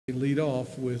lead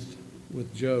off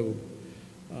with Job,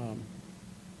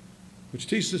 which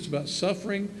teaches us about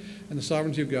suffering and the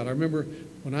sovereignty of God. I remember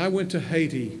when I went to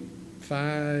Haiti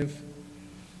 5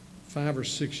 or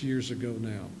 6 years ago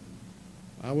now.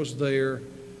 I was there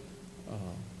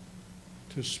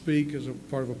to speak as a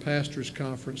part of a pastor's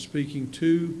conference, speaking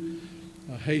to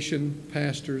Haitian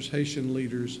pastors, Haitian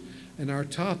leaders, and our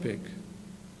topic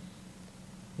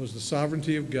was the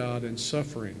sovereignty of God and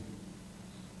suffering.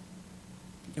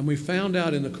 And we found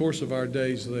out in the course of our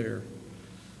days there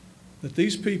that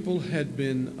these people had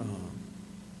been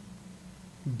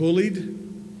bullied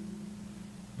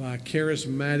by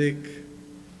charismatic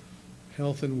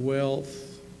health and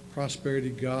wealth,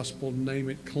 prosperity gospel, name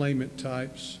it, claim it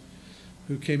types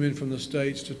who came in from the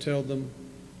States to tell them.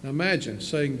 Now imagine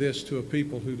saying this to a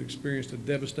people who'd experienced a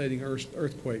devastating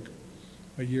earthquake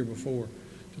a year before,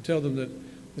 to tell them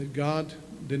that God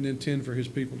didn't intend for his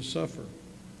people to suffer.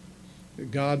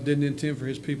 That God didn't intend for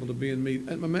his people to be in need.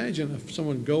 And imagine if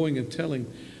someone going and telling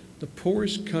the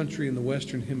poorest country in the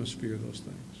Western Hemisphere those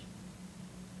things.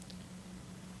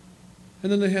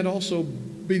 And then they had also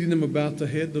beating them about the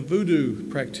head the voodoo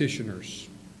practitioners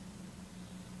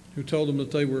who told them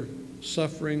that they were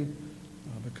suffering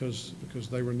because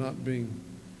they were not being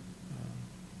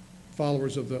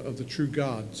followers of the true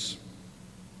gods.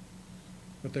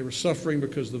 But they were suffering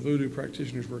because the voodoo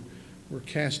practitioners were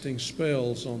casting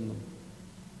spells on them.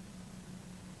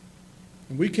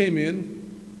 And we came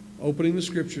in, opening the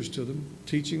scriptures to them,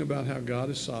 teaching about how God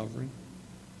is sovereign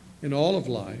in all of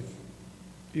life,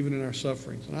 even in our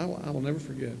sufferings. And I will never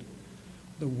forget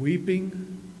the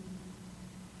weeping,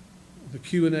 the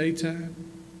Q&A time,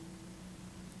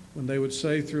 when they would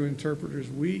say through interpreters,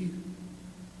 we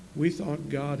thought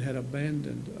God had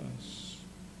abandoned us.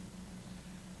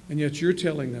 And yet you're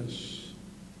telling us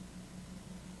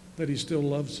that he still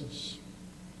loves us,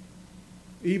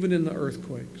 even in the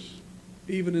earthquakes,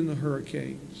 even in the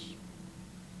hurricanes,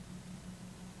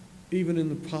 even in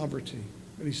the poverty,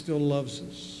 that he still loves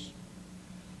us.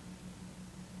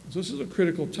 So this is a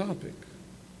critical topic.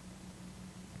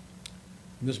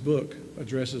 And this book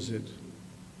addresses it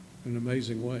in an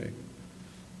amazing way.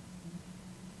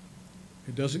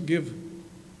 It doesn't give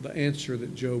the answer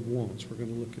that Job wants. We're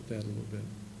going to look at that a little bit.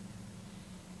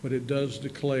 But it does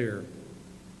declare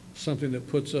something that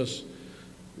puts us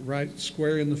right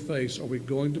square in the face. Are we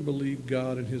going to believe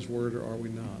God and his word, or are we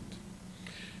not?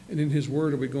 And in his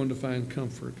word, are we going to find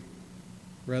comfort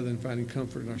rather than finding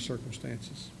comfort in our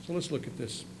circumstances? So let's look at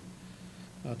this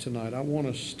tonight. I want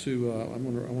us to, I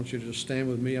want you to just stand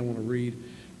with me. I want to read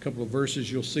a couple of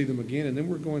verses. You'll see them again. And then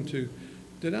we're going to,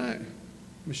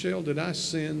 Michelle, did I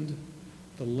send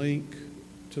the link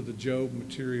to the Job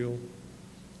material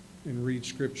and read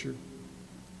scripture?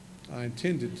 I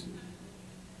intended to.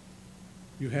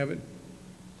 You have it?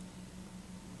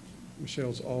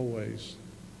 Michelle's always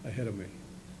ahead of me.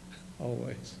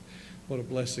 Always. What a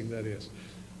blessing that is.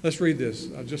 Let's read this.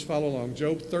 Just follow along.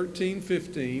 Job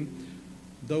 13:15.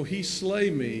 Though he slay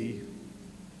me,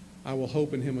 I will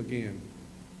hope in him again.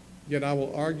 Yet I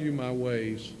will argue my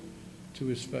ways to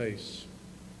his face.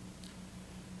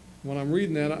 When I'm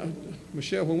reading that,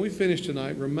 Michelle, when we finish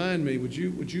tonight, remind me, would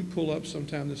you pull up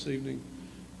sometime this evening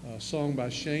a song by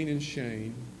Shane and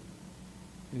Shane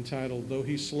entitled Though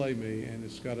He Slay Me, and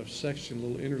it's got a section, a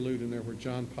little interlude in there where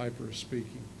John Piper is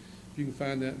speaking. If you can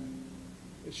find that,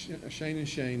 Shane and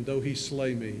Shane, Though He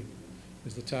Slay Me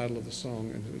is the title of the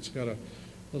song, and it's got a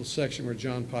little section where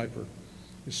John Piper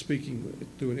is speaking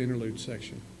through an interlude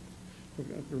section.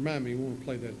 Remind me, you want to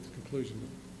play that at the conclusion.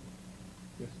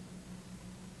 Yeah.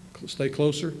 Stay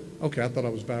closer? Okay, I thought I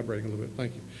was vibrating a little bit.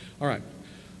 Thank you. All right.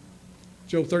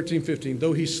 Job 13:15.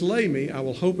 Though he slay me, I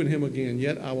will hope in him again,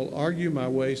 yet I will argue my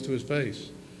ways to his face.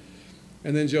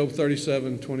 And then Job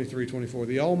 37:23-24.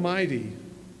 The Almighty,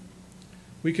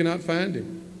 we cannot find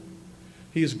him.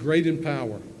 He is great in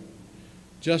power.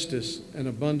 Justice and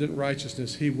abundant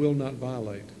righteousness he will not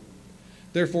violate.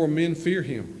 Therefore men fear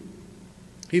him.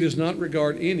 He does not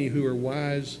regard any who are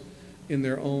wise in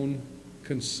their own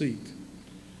conceit.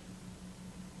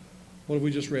 What have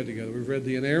we just read together? We've read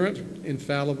the inerrant,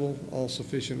 infallible,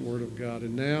 all-sufficient Word of God.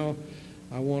 And now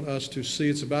I want us to see,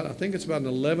 I think it's about an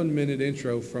 11-minute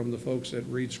intro from the folks that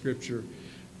read Scripture,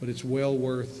 but it's well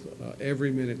worth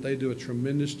every minute. They do a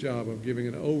tremendous job of giving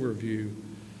an overview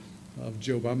of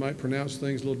Job. I might pronounce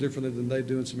things a little differently than they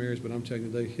do in some areas, but I'm telling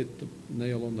you, they hit the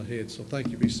nail on the head. So thank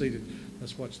you. Be seated.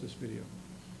 Let's watch this video.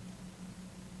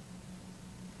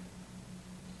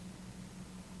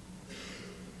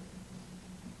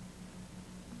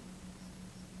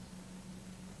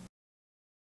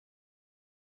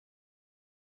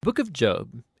 Book of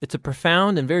Job. It's a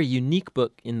profound and very unique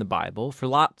book in the Bible for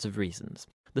lots of reasons.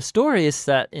 The story is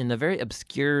set in a very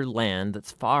obscure land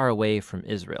that's far away from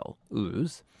Israel,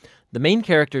 Uz. The main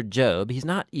character, Job, he's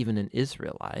not even an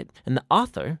Israelite, and the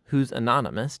author, who's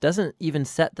anonymous, doesn't even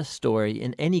set the story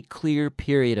in any clear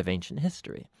period of ancient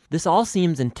history. This all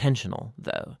seems intentional,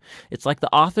 though. It's like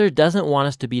the author doesn't want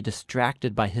us to be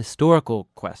distracted by historical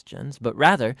questions, but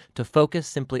rather to focus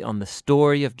simply on the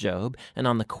story of Job and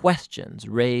on the questions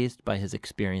raised by his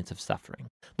experience of suffering.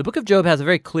 The book of Job has a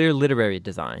very clear literary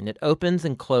design. It opens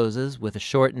and closes with a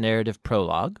short narrative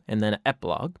prologue and then an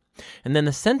epilogue. And then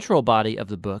the central body of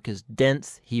the book is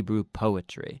dense Hebrew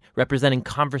poetry, representing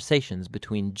conversations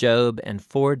between Job and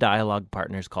 4 dialogue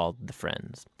partners called the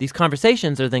Friends. These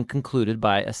conversations are then concluded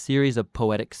by a series of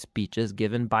poetic speeches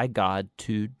given by God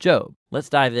to Job. Let's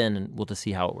dive in and we'll just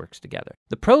see how it works together.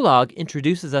 The prologue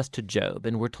introduces us to Job,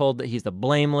 and we're told that he's a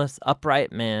blameless,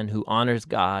 upright man who honors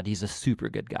God. He's a super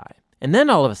good guy. And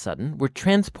then all of a sudden, we're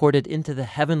transported into the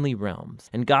heavenly realms,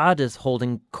 and God is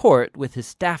holding court with his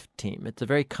staff team. It's a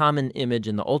very common image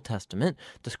in the Old Testament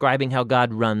describing how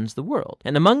God runs the world.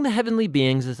 And among the heavenly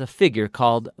beings is a figure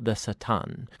called the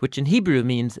Satan, which in Hebrew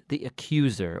means the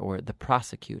accuser or the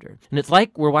prosecutor. And it's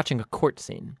like we're watching a court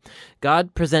scene.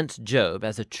 God presents Job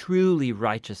as a truly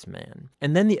righteous man,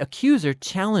 and then the accuser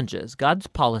challenges God's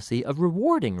policy of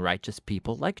rewarding righteous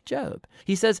people like Job.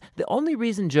 He says, the only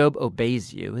reason Job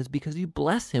obeys you is because you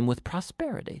bless him with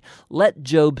prosperity. Let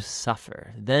Job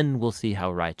suffer, then we'll see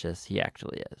how righteous he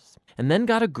actually is. And then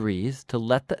God agrees to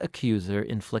let the accuser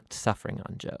inflict suffering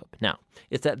on Job. Now,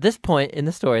 it's at this point in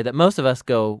the story that most of us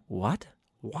go, what?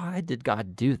 Why did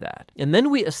God do that? And then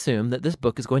we assume that this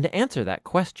book is going to answer that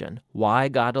question, why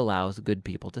God allows good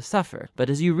people to suffer. But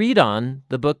as you read on,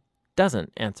 the book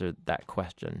doesn't answer that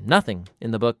question. Nothing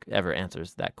in the book ever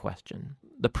answers that question.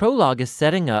 The prologue is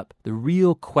setting up the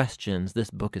real questions this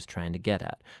book is trying to get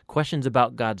at. Questions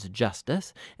about God's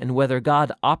justice and whether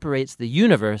God operates the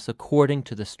universe according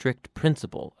to the strict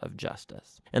principle of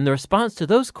justice. And the response to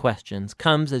those questions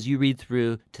comes as you read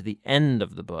through to the end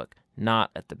of the book,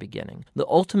 not at the beginning. The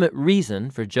ultimate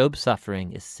reason for Job's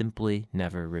suffering is simply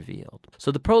never revealed.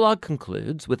 So the prologue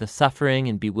concludes with a suffering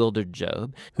and bewildered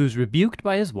Job, who's rebuked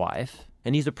by his wife,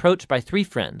 and he's approached by 3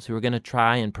 friends who are going to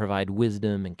try and provide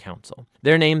wisdom and counsel.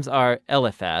 Their names are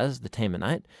Eliphaz, the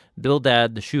Temanite,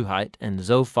 Bildad, the Shuhite, and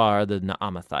Zophar, the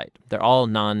Naamathite. They're all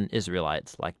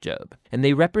non-Israelites like Job. And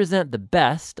they represent the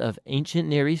best of ancient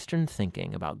Near Eastern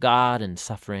thinking about God and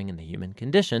suffering and the human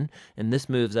condition, and this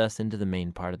moves us into the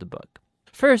main part of the book.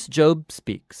 First, Job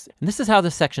speaks. And this is how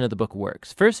this section of the book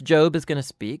works. First, Job is going to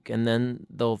speak, and then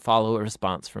they'll follow a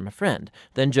response from a friend.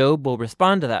 Then Job will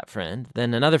respond to that friend.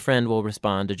 Then another friend will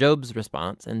respond to Job's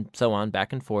response, and so on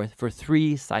back and forth for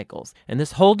 3 cycles. And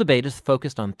this whole debate is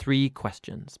focused on 3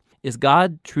 questions. Is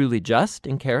God truly just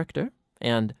in character?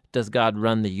 And does God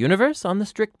run the universe on the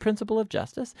strict principle of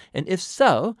justice? And if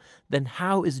so, then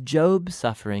how is Job's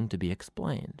suffering to be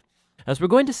explained? As we're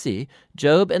going to see,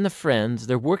 Job and the friends,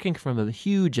 they're working from a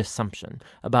huge assumption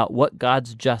about what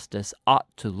God's justice ought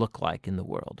to look like in the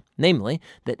world. Namely,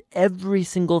 that every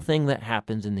single thing that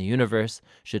happens in the universe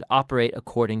should operate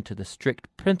according to the strict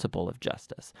principle of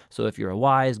justice. So if you're a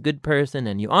wise, good person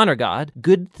and you honor God,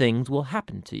 good things will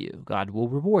happen to you. God will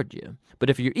reward you.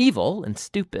 But if you're evil and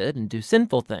stupid and do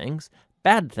sinful things,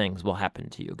 bad things will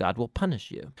happen to you. God will punish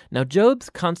you. Now,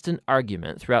 Job's constant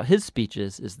argument throughout his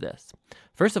speeches is this.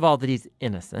 First of all, that he's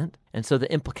innocent, and so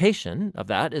the implication of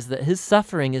that is that his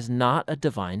suffering is not a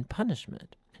divine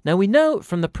punishment. Now, we know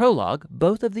from the prologue,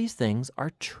 both of these things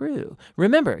are true.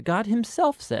 Remember, God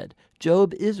himself said,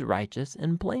 Job is righteous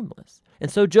and blameless.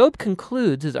 And so Job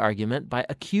concludes his argument by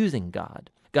accusing God.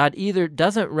 God either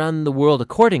doesn't run the world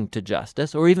according to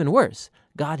justice, or even worse,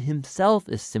 God himself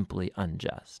is simply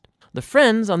unjust. The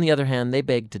friends, on the other hand, they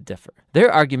beg to differ.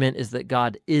 Their argument is that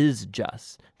God is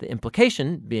just, the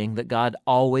implication being that God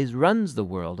always runs the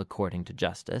world according to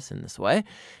justice in this way,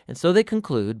 and so they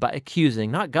conclude by accusing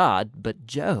not God, but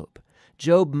Job.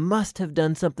 Job must have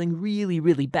done something really,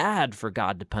 really bad for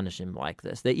God to punish him like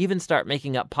this. They even start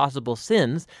making up possible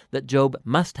sins that Job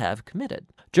must have committed.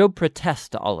 Job protests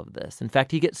to all of this. In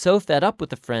fact, he gets so fed up with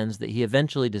the friends that he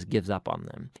eventually just gives up on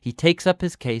them. He takes up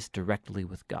his case directly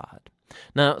with God.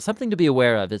 Now, something to be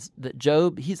aware of is that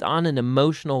Job, he's on an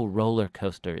emotional roller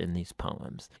coaster in these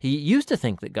poems. He used to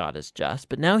think that God is just,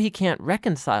 but now he can't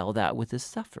reconcile that with his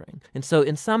suffering. And so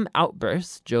in some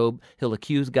outbursts, Job, he'll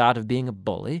accuse God of being a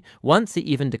bully. Once he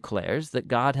even declares that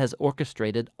God has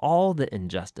orchestrated all the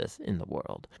injustice in the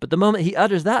world. But the moment he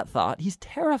utters that thought, he's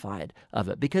terrified of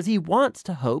it because he wants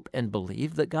to hope and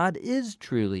believe that God is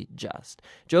truly just.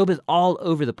 Job is all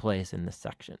over the place in this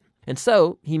section. And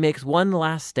so he makes one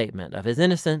last statement of his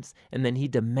innocence, and then he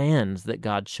demands that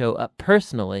God show up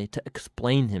personally to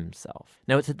explain himself.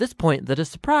 Now it's at this point that a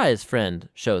surprise friend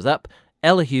shows up,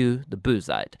 Elihu the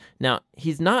Buzite. Now,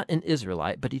 he's not an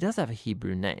Israelite, but he does have a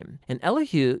Hebrew name. And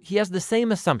Elihu, he has the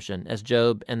same assumption as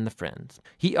Job and the friends.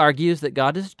 He argues that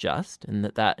God is just, and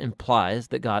that implies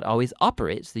that God always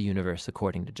operates the universe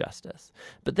according to justice.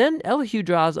 But then Elihu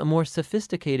draws a more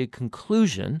sophisticated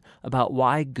conclusion about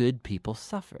why good people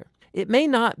suffer. It may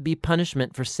not be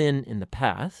punishment for sin in the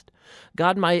past.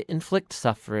 God might inflict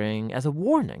suffering as a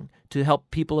warning to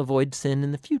help people avoid sin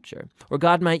in the future. Or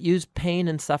God might use pain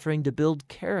and suffering to build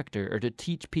character or to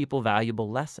teach people valuable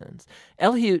lessons.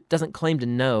 Elihu doesn't claim to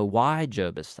know why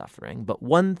Job is suffering, but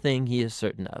one thing he is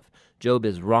certain of: Job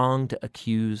is wrong to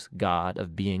accuse God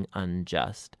of being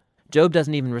unjust. Job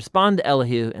doesn't even respond to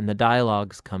Elihu, and the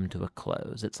dialogues come to a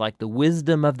close. It's like the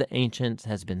wisdom of the ancients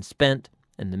has been spent,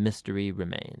 and the mystery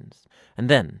remains. And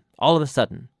then, all of a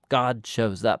sudden, God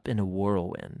shows up in a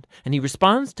whirlwind, and he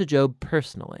responds to Job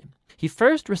personally. He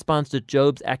first responds to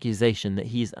Job's accusation that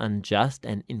he's unjust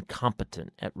and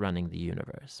incompetent at running the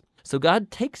universe. So God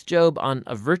takes Job on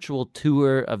a virtual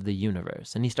tour of the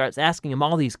universe, and he starts asking him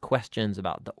all these questions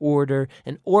about the order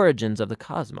and origins of the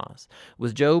cosmos.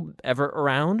 Was Job ever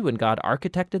around when God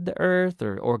architected the earth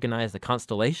or organized the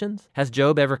constellations? Has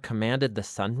Job ever commanded the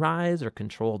sunrise or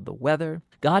controlled the weather?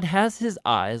 God has his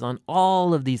eyes on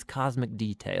all of these cosmic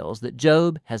details that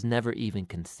Job has never even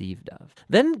conceived of.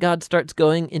 Then God starts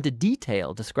going into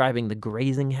detail describing the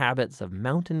grazing habits of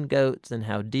mountain goats and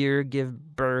how deer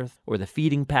give birth, or the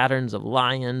feeding patterns of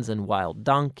lions and wild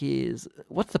donkeys.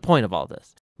 What's the point of all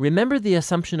this? Remember the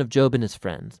assumption of Job and his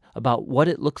friends about what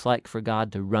it looks like for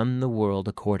God to run the world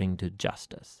according to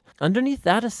justice. Underneath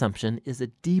that assumption is a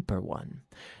deeper one,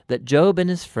 that Job and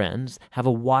his friends have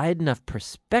a wide enough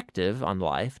perspective on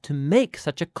life to make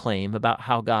such a claim about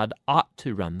how God ought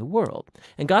to run the world.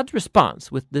 And God's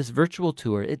response with this virtual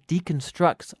tour, it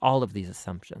deconstructs all of these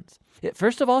assumptions. It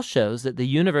first of all shows that the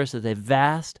universe is a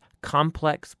vast,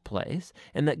 complex place,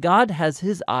 and that God has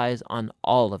his eyes on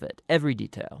all of it, every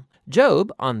detail.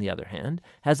 Job, on the other hand,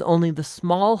 has only the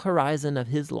small horizon of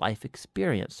his life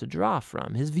experience to draw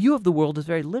from. His view of the world is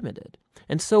very limited.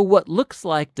 And so what looks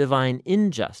like divine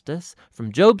injustice,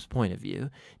 from Job's point of view,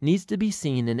 needs to be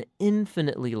seen in an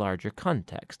infinitely larger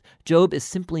context. Job is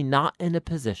simply not in a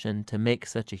position to make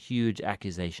such a huge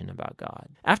accusation about God.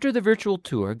 After the virtual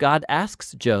tour, God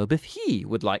asks Job if he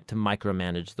would like to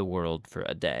micromanage the world for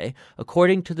a day,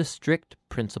 according to the strict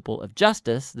principle of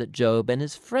justice that Job and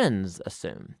his friends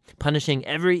assume, punishing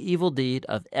every evil deed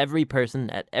of every person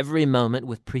at every moment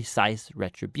with precise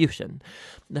retribution.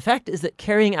 The fact is that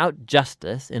carrying out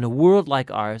justice in a world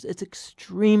like ours, it's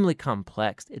extremely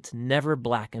complex. It's never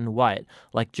black and white,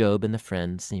 like Job and the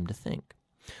friends seem to think.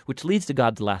 Which leads to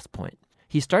God's last point.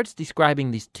 He starts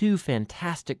describing these two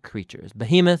fantastic creatures,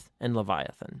 Behemoth and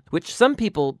Leviathan, which some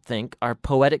people think are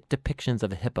poetic depictions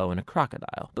of a hippo and a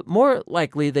crocodile, but more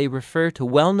likely they refer to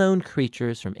well-known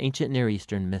creatures from ancient Near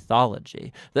Eastern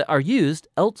mythology that are used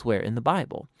elsewhere in the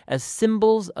Bible as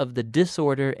symbols of the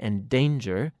disorder and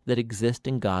danger that exist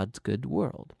in God's good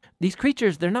world. These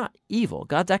creatures, they're not evil.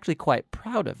 God's actually quite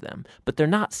proud of them, but they're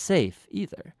not safe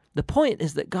either. The point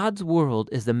is that God's world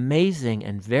is amazing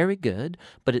and very good,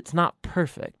 but it's not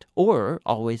perfect or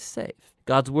always safe.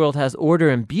 God's world has order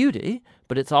and beauty,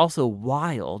 but it's also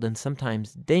wild and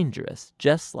sometimes dangerous,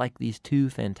 just like these two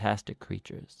fantastic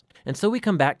creatures. And so we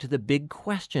come back to the big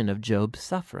question of Job's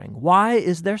suffering. Why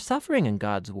is there suffering in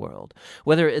God's world?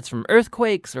 Whether it's from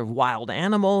earthquakes or wild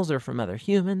animals or from other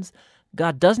humans,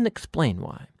 God doesn't explain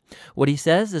why. What he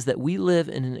says is that we live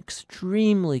in an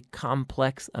extremely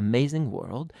complex, amazing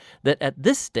world that at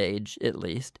this stage, at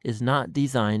least, is not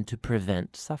designed to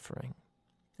prevent suffering.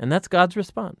 And that's God's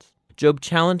response. Job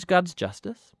challenged God's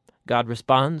justice. God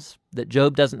responds that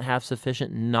Job doesn't have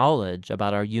sufficient knowledge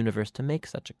about our universe to make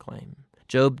such a claim.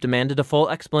 Job demanded a full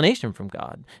explanation from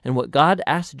God, and what God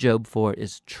asked Job for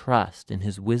is trust in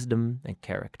his wisdom and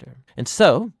character. And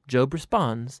so, Job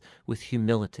responds with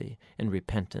humility and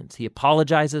repentance. He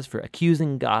apologizes for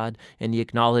accusing God, and he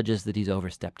acknowledges that he's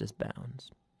overstepped his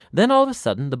bounds. Then all of a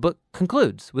sudden, the book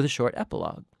concludes with a short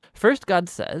epilogue. First, God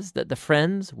says that the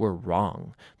friends were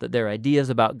wrong, that their ideas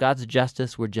about God's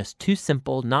justice were just too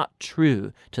simple, not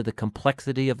true to the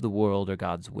complexity of the world or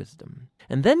God's wisdom.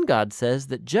 And then God says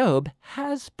that Job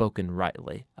has spoken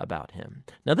rightly about him.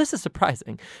 Now, this is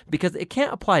surprising because it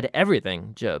can't apply to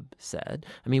everything Job said.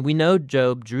 I mean, we know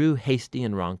Job drew hasty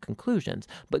and wrong conclusions,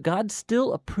 but God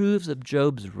still approves of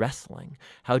Job's wrestling,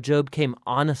 how Job came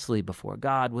honestly before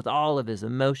God with all of his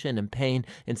emotion and pain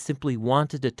and simply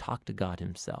wanted to talk to God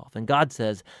himself. And God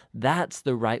says that's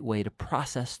the right way to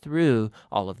process through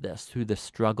all of this, through the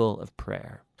struggle of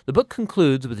prayer. The book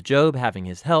concludes with Job having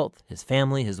his health, his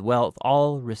family, his wealth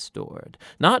all restored,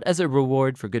 not as a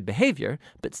reward for good behavior,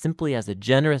 but simply as a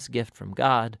generous gift from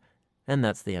God, and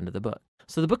that's the end of the book.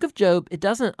 So the book of Job, it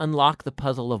doesn't unlock the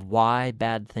puzzle of why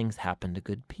bad things happen to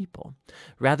good people.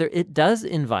 Rather, it does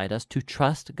invite us to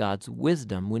trust God's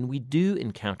wisdom when we do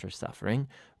encounter suffering,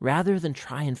 rather than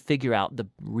try and figure out the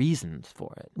reasons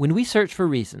for it. When we search for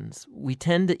reasons, we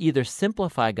tend to either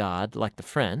simplify God like the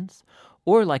friends,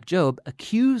 or like Job,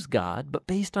 accuse God, but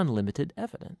based on limited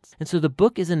evidence. And so the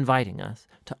book is inviting us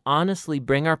to honestly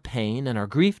bring our pain and our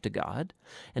grief to God,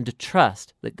 and to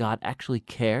trust that God actually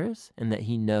cares and that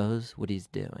he knows what he's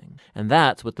doing. And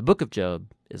that's what the book of Job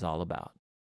is all about.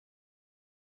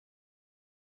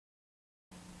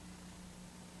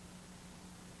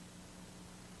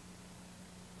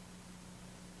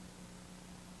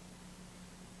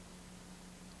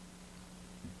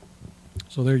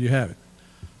 So there you have it.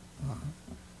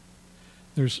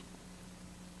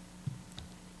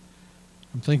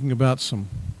 I'm thinking about some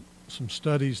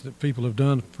studies that people have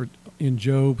done in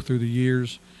Job through the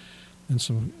years, and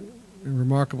some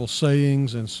remarkable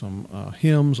sayings and some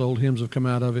old hymns have come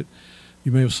out of it.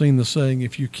 You may have seen the saying,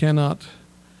 "If you cannot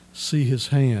see his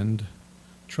hand,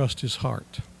 trust his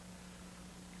heart."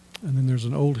 And then there's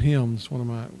an old hymn, it's one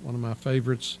of my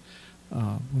favorites,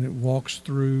 when it walks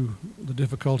through the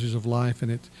difficulties of life,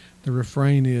 and the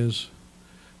refrain is,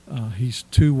 he's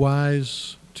too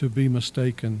wise to be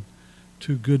mistaken,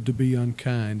 too good to be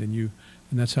unkind, and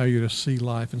that's how you're to see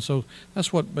life. And so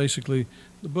that's what basically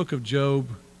the book of Job,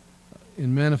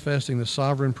 in manifesting the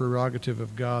sovereign prerogative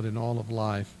of God in all of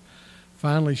life,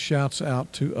 finally shouts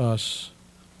out to us,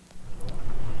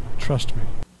 trust me.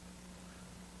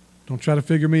 Don't try to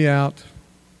figure me out.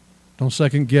 Don't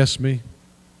second guess me.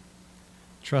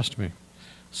 Trust me.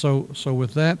 So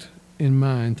with that in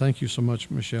mind, thank you so much,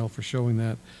 Michelle, for showing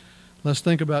that. Let's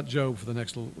think about Job for the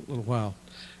next little while.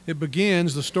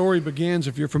 The story begins,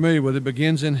 if you're familiar with it,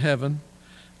 begins in heaven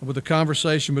with a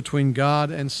conversation between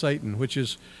God and Satan, which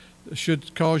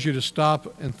should cause you to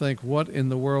stop and think, what in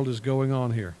the world is going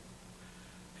on here?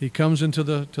 He comes into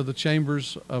the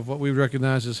chambers of what we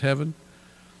recognize as heaven,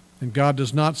 and God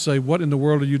does not say, what in the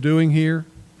world are you doing here?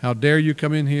 How dare you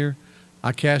come in here?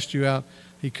 I cast you out.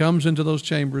 He comes into those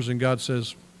chambers, and God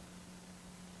says,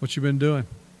 what you been doing?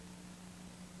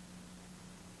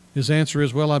 His answer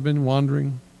is, well, I've been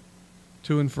wandering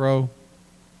to and fro.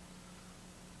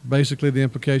 Basically, the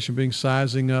implication being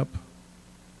sizing up.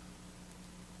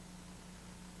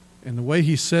 And the way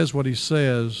he says what he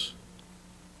says,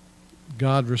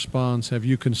 God responds, have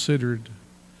you considered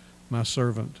my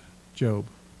servant Job?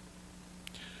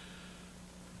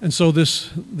 And so this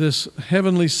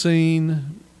heavenly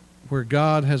scene where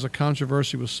God has a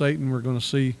controversy with Satan, we're going to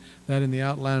see that in the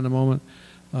outline in a moment,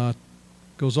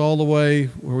 goes all the way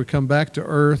where we come back to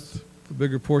earth, the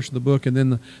bigger portion of the book, and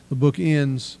then the book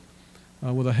ends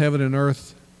with a heaven and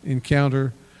earth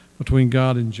encounter between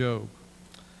God and Job.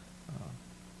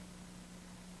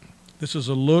 This is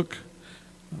a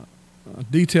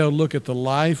detailed look at the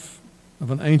life of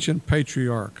an ancient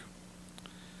patriarch.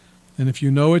 And if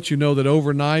you know it, you know that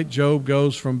overnight Job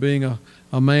goes from being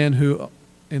a man who,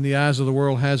 in the eyes of the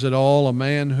world, has it all, a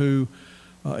man who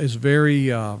is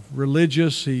very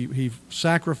religious. He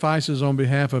sacrifices on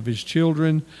behalf of his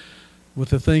children with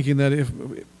the thinking that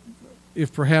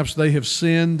if perhaps they have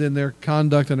sinned in their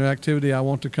conduct and their activity, I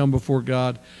want to come before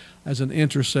God as an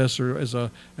intercessor,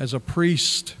 as a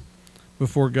priest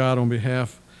before God on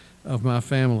behalf of my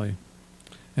family.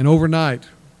 And overnight,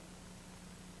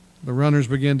 the runners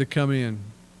begin to come in.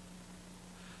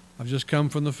 I've just come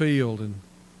from the field, and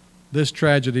this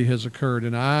tragedy has occurred,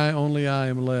 and only I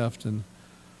am left. And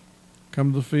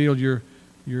come to the field, your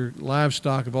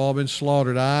livestock have all been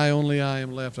slaughtered. Only I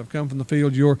am left. I've come from the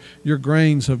field, your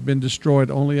grains have been destroyed.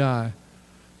 Only I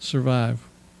survive.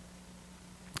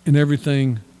 And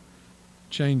everything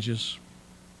changes.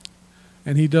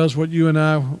 And he does what you and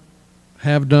I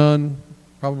have done,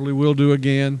 probably will do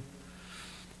again,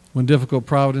 when difficult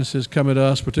providences come at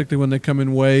us, particularly when they come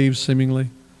in waves, seemingly.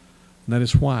 And that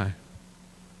is why.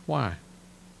 Why?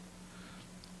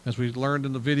 As we learned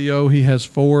in the video, he has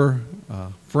 4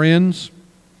 friends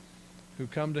who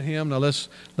come to him. Now let's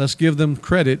give them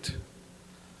credit.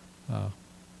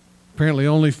 Apparently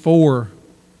only 4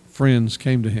 friends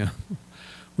came to him.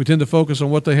 We tend to focus on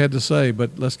what they had to say,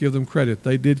 but let's give them credit.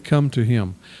 They did come to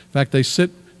him. In fact,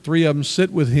 3 of them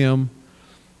sit with him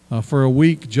for a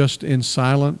week just in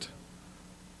silent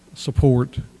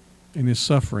support in his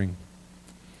suffering.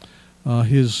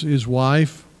 His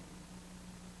wife,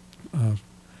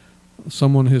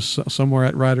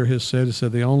 somewhere writer has said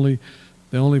the only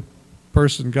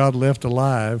person God left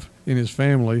alive in his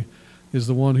family is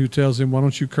the one who tells him, "Why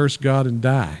don't you curse God and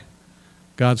die?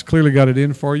 God's clearly got it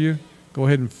in for you. Go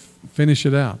ahead and finish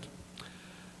it out."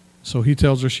 So he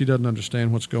tells her she doesn't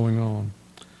understand what's going on.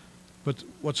 But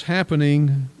what's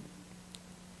happening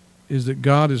is that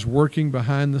God is working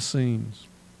behind the scenes.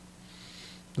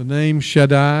 The name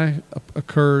Shaddai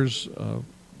occurs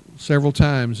several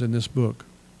times in this book,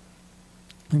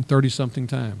 I think 30-something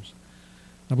times.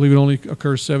 I believe it only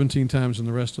occurs 17 times in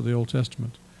the rest of the Old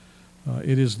Testament.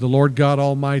 It is the Lord God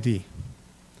Almighty.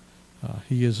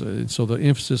 So the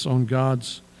emphasis on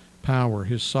God's power,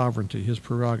 His sovereignty, His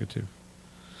prerogative.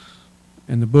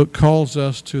 And the book calls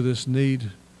us to this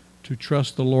need to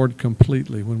trust the Lord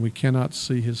completely. When we cannot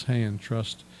see His hand,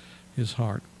 trust His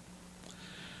heart.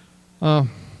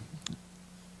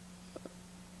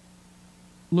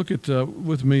 Look at,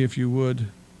 with me if you would,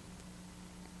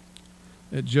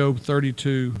 at Job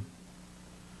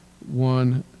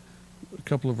 32:1. A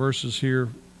couple of verses here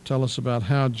tell us about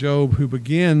how Job, who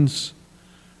begins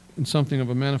in something of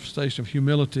a manifestation of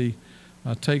humility,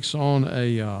 takes on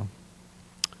a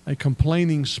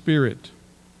complaining spirit,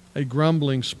 a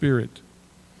grumbling spirit.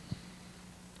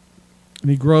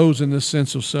 And he grows in this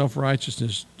sense of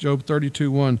self-righteousness. Job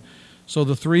 32:1. So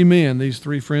the 3 men, these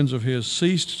 3 friends of his,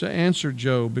 ceased to answer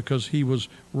Job because he was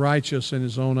righteous in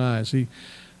his own eyes.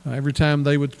 Every time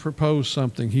they would propose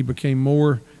something, he became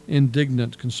more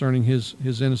indignant concerning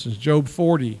his innocence. Job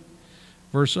 40,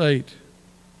 verse 8.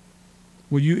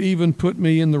 Will you even put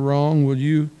me in the wrong? Will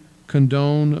you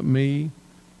condone me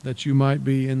that you might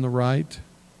be in the right?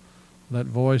 That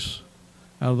voice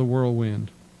out of the whirlwind.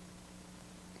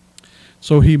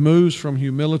 So he moves from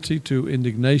humility to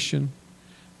indignation,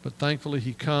 but thankfully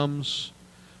he comes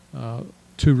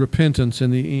to repentance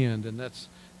in the end, and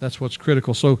that's what's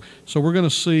critical. So we're going to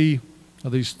see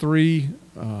these 3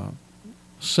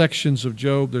 sections of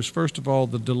Job. There's first of all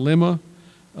the dilemma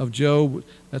of Job.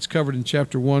 That's covered in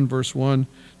chapter 1, verse 1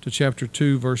 to chapter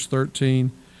 2, verse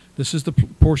 13. This is the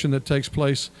portion that takes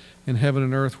place in heaven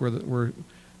and earth where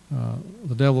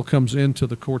the devil comes into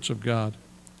the courts of God.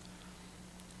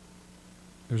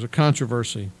 There's a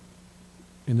controversy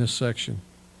in this section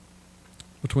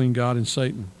between God and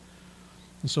Satan.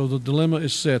 And so the dilemma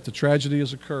is set. The tragedy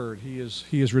has occurred. He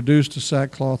is reduced to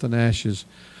sackcloth and ashes.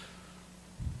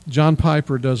 John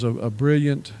Piper does a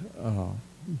brilliant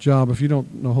job. If you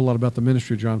don't know a whole lot about the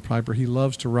ministry of John Piper, he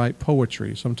loves to write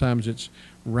poetry. Sometimes it's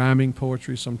rhyming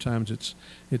poetry. Sometimes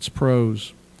it's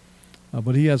prose.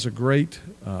 But he has a great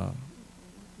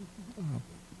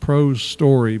prose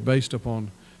story based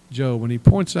upon Job. And he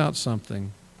points out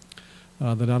something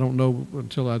that I don't know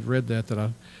until I'd read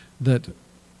that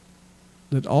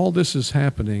all this is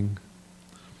happening,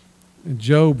 and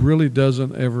Job really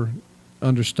doesn't ever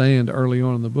understand early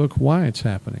on in the book why it's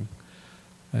happening.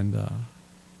 And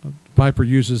Piper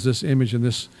uses this image, and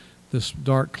this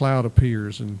dark cloud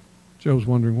appears, and Job's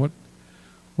wondering, what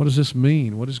does this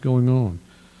mean? What is going on?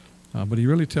 But he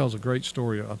really tells a great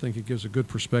story. I think it gives a good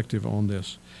perspective on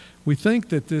this. We think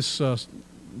that this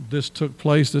took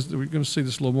place. We're going to see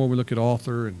this a little more when we look at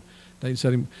author and date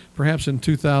setting. Perhaps in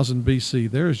 2000 BC.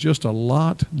 There is just a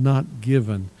lot not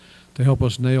given to help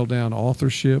us nail down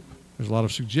authorship. There's a lot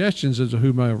of suggestions as to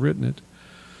who may have written it.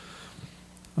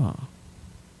 Well,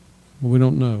 we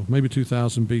don't know. Maybe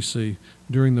 2000 BC,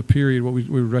 during the period what we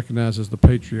recognize as the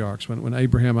patriarchs, when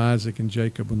Abraham, Isaac, and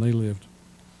Jacob, when they lived.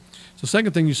 The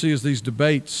second thing you see is these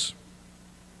debates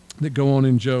that go on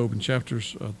in Job in chapter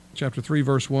 3,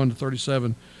 verse 1 to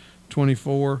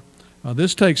 37:24.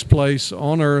 This takes place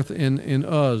on earth in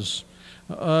Uz.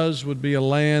 Uz would be a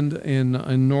land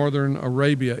in northern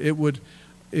Arabia. It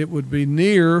would be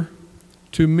near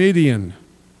to Midian,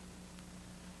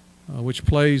 which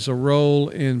plays a role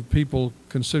in people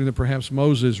considering that perhaps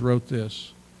Moses wrote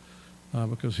this,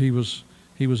 because he was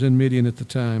in Midian at the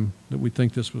time that we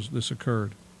think this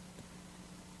occurred.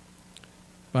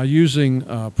 By using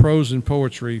prose and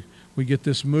poetry, we get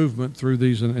this movement through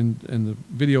these, and the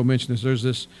video mentioned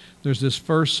this. There's this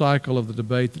first cycle of the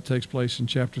debate that takes place in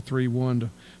chapter 3, 1 to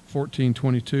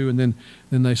 14:22, and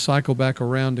then they cycle back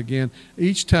around again.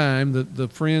 Each time the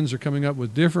friends are coming up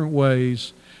with different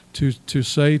ways to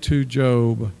say to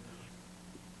Job,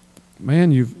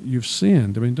 man, you've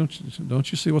sinned. I mean,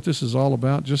 don't you see what this is all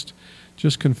about? Just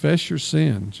confess your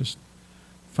sin. Just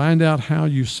find out how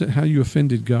you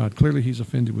offended God. Clearly, He's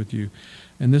offended with you,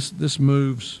 and this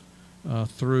moves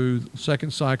through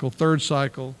second cycle, third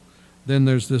cycle. Then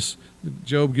there's this.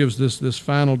 Job gives this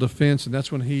final defense, and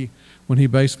that's when he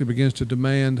basically begins to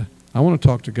demand, I want to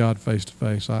talk to God face to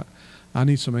face. I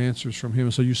need some answers from Him.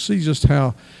 And so you see just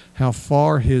how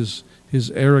far his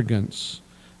arrogance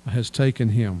has taken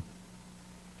him.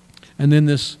 And then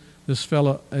this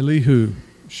fellow Elihu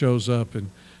shows up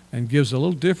and gives a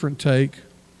little different take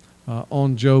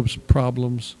on Job's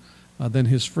problems than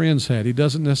his friends had. He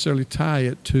doesn't necessarily tie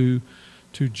it to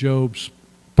Job's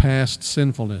past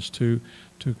sinfulness, to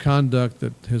conduct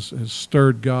that has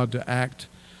stirred God to act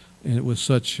with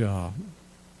such a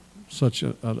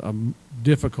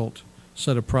difficult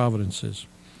set of providences.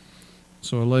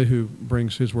 So Elihu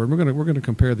brings his word. We're going to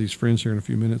compare these friends here in a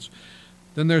few minutes.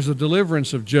 Then there's the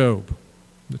deliverance of Job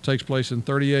that takes place in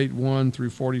 38:1 through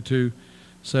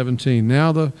 42:17.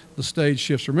 Now the stage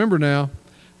shifts. Remember now,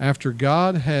 after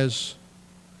God has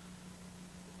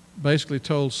basically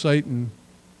told Satan,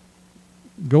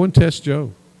 go and test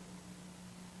Job.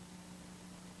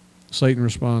 Satan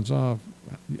responds, how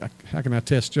can I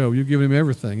test Job? You've given him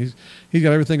everything. He's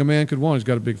got everything a man could want. He's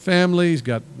got a big family. He's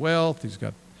got wealth. He's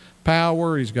got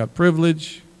power. He's got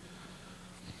privilege.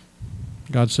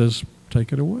 God says,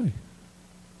 take it away.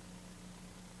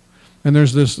 And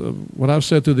there's this, what I've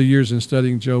said through the years in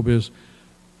studying Job is,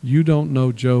 you don't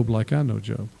know Job like I know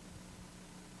Job.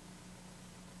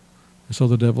 And so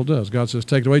the devil does. God says,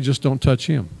 take it away, just don't touch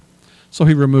him. So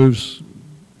he removes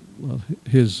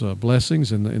his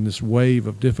blessings in this wave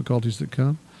of difficulties that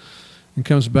come, and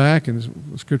comes back, and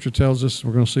the Scripture tells us,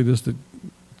 we're going to see this, that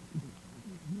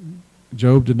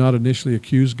Job did not initially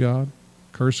accuse God,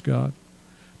 curse God,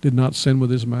 did not sin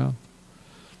with his mouth.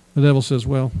 The devil says,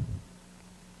 well,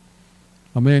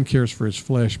 a man cares for his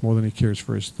flesh more than he cares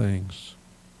for his things.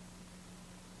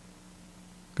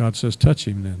 God says, touch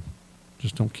him then.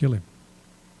 Just don't kill him.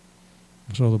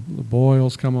 So the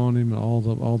boils come on him, all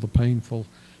the painful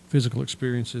physical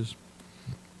experiences.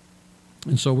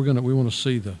 And so we want to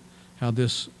see how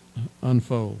this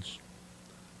unfolds.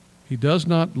 He does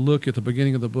not look at the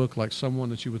beginning of the book like someone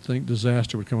that you would think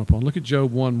disaster would come upon. Look at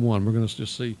Job 1:1. We're going to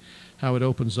just see how it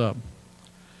opens up.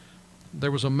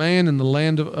 There was a man in the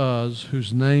land of Uz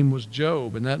whose name was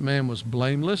Job, and that man was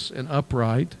blameless and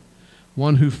upright,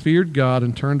 one who feared God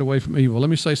and turned away from evil. Let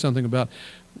me say something about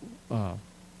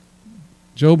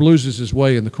Job loses his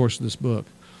way in the course of this book,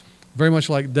 very much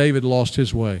like David lost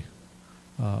his way.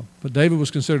 But David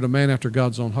was considered a man after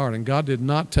God's own heart, and God did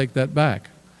not take that back,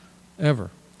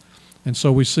 ever. And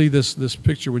so we see this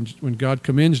picture when God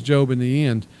commends Job in the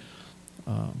end.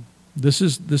 This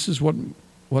is what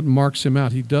marks him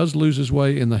out. He does lose his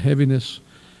way in the heaviness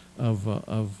of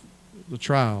the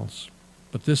trials,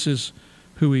 but this is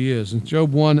who he is. In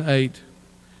Job 1:8,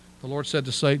 the Lord said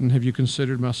to Satan, have you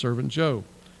considered my servant Job?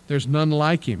 There's none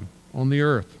like him on the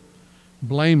earth,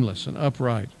 blameless and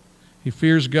upright. He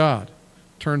fears God,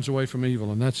 turns away from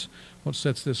evil, and that's what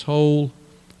sets this whole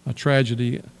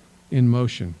tragedy in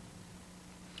motion.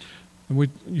 And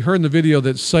you heard in the video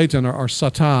that Satan, or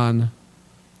Satan,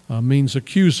 means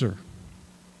accuser.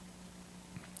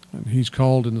 And he's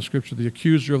called in the Scripture the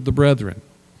accuser of the brethren.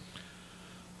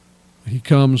 He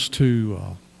comes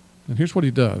to, and here's what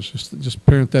he does, just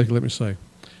parenthetically let me say.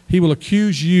 He will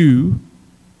accuse you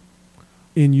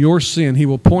in your sin. He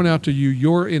will point out to you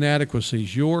your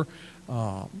inadequacies, your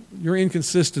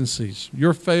inconsistencies,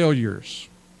 your failures,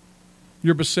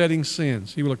 your besetting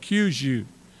sins. He will accuse you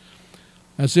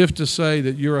as if to say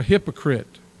that you're a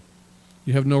hypocrite.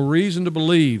 You have no reason to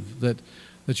believe that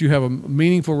you have a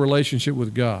meaningful relationship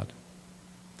with God.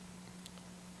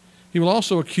 He will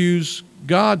also accuse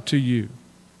God to you,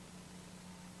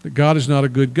 that God is not a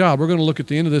good God. We're going to look at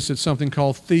the end of this at something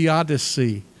called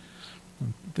theodicy.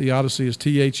 Theodicy is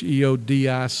Theodicy.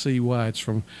 It's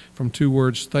from two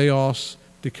words, theos,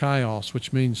 dikaios,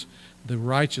 which means the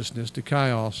righteousness,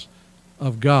 dikaios,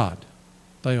 of God.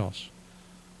 Theos.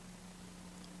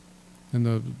 And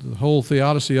the whole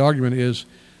theodicy argument is,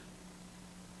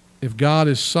 if God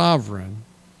is sovereign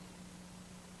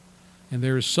and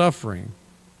there is suffering,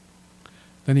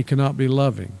 then he cannot be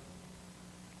loving.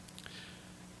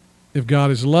 If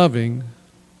God is loving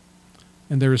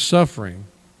and there is suffering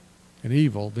and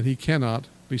evil, then he cannot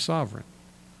be sovereign.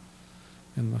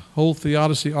 And the whole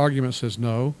theodicy argument says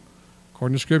no.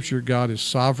 According to Scripture, God is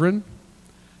sovereign.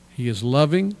 He is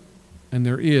loving, and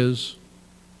there is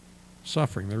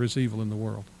suffering. There is evil in the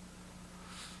world.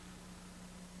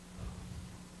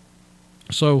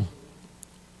 So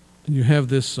you have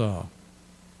this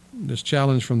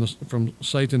challenge from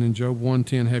Satan in Job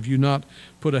 1:10. Have you not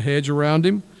put a hedge around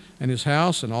him and his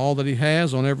house and all that he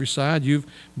has on every side? You've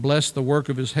blessed the work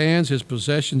of his hands. His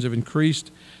possessions have increased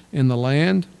in the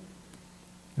land.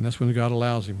 And that's when God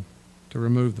allows him to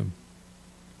remove them.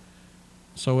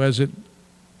 So as it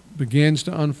begins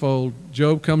to unfold,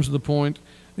 Job comes to the point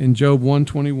in Job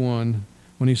 1:21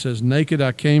 when he says, naked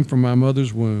I came from my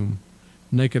mother's womb,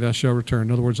 naked I shall return.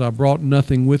 In other words, I brought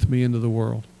nothing with me into the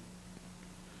world.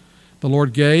 The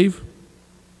Lord gave,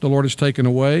 the Lord has taken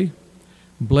away.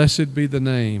 Blessed be the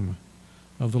name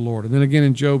of the Lord. And then again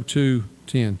in Job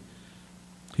 2:10,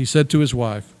 he said to his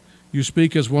wife, you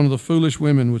speak as one of the foolish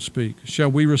women would speak. Shall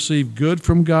we receive good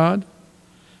from God,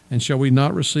 and shall we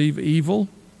not receive evil?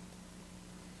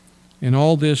 In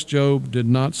all this, Job did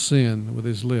not sin with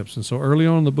his lips. And so early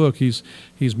on in the book, he's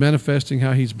manifesting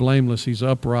how he's blameless, he's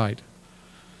upright.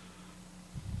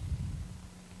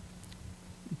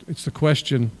 It's the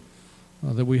question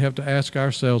that we have to ask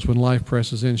ourselves when life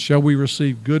presses in. Shall we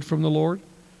receive good from the Lord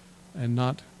and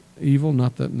not evil,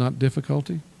 not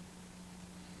difficulty?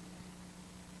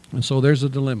 And so there's a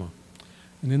dilemma.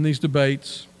 And in these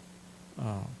debates,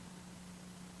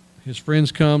 his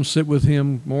friends come, sit with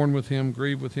him, mourn with him,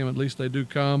 grieve with him. At least they do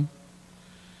come.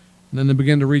 And then they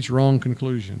begin to reach wrong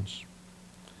conclusions.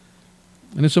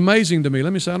 And it's amazing to me.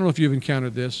 Let me say, I don't know if you've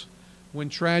encountered this. When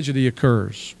tragedy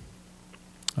occurs,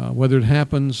 whether it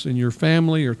happens in your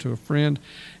family or to a friend,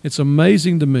 it's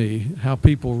amazing to me how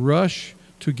people rush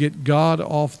to get God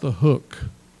off the hook.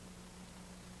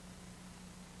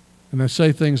 And they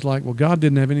say things like, well, God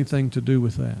didn't have anything to do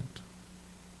with that.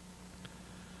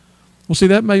 Well, see,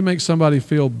 that may make somebody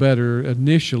feel better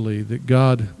initially that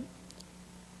God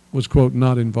was, quote,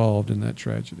 not involved in that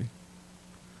tragedy.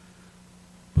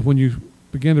 But when you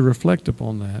begin to reflect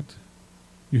upon that,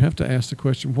 you have to ask the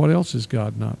question, what else does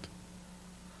God not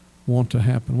want to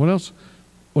happen? What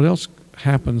else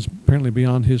happens apparently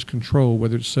beyond his control,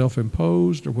 whether it's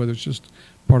self-imposed or whether it's just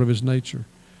part of his nature?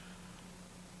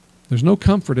 There's no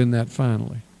comfort in that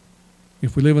finally.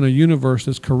 If we live in a universe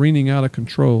that's careening out of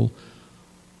control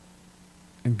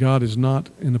and God is not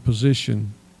in a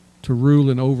position to rule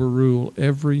and overrule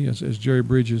every, as Jerry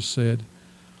Bridges said,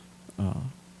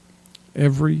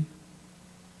 every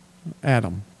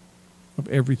atom of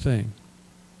everything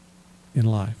in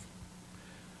life.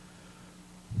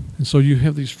 And so you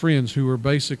have these friends who are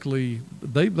basically,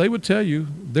 they would tell you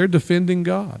they're defending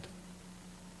God.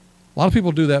 A lot of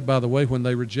people do that, by the way, when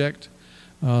they reject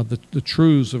the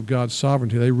truths of God's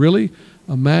sovereignty. They really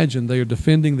imagine they are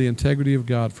defending the integrity of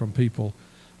God from people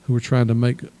who are trying to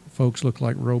make folks look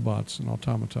like robots and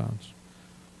automatons.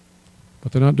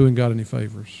 But they're not doing God any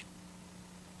favors.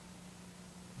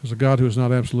 Because a God who is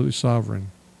not absolutely sovereign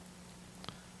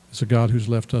is a God who's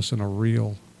left us in a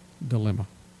real dilemma.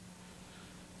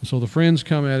 And so the friends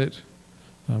come at it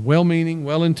well-meaning,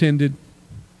 well-intended,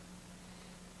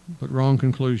 but wrong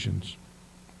conclusions.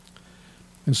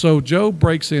 And so Job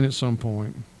breaks in at some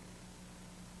point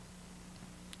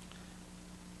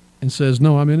and says,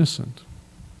 no, I'm innocent.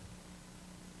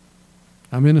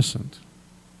 I'm innocent.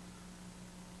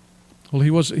 Well, he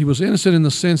was innocent in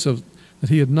the sense of that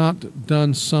he had not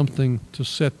done something to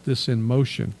set this in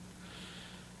motion.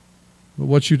 But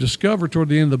what you discover toward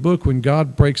the end of the book when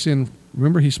God breaks in,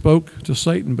 remember he spoke to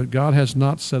Satan, but God has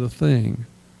not said a thing.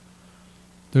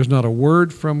 There's not a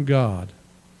word from God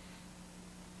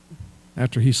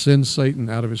after he sends Satan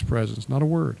out of his presence. Not a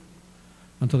word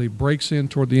until he breaks in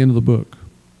toward the end of the book.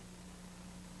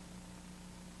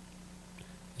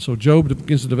 So Job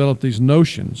begins to develop these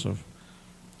notions of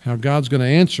how God's going to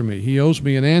answer me. He owes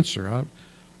me an answer.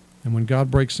 And when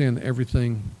God breaks in,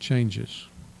 everything changes.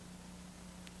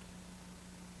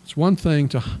 It's one thing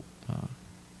to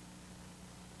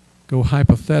go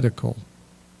hypothetical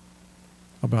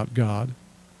about God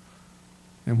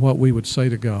and what we would say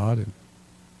to God and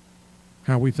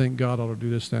how we think God ought to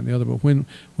do this, that, and the other. But when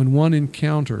one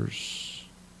encounters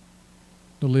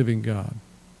the living God,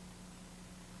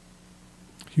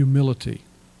 humility,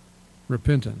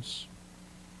 repentance.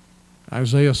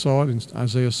 Isaiah saw it in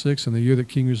Isaiah 6. In the year that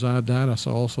King Uzziah died, I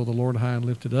saw also the Lord high and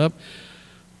lifted up.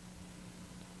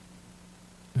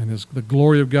 And as the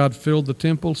glory of God filled the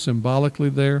temple symbolically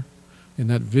there in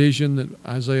that vision that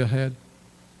Isaiah had.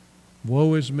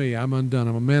 Woe is me, I'm undone.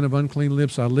 I'm a man of unclean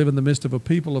lips. I live in the midst of a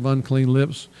people of unclean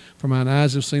lips. For mine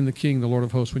eyes have seen the King, the Lord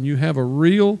of hosts. When you have a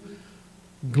real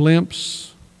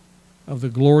glimpse of the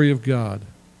glory of God,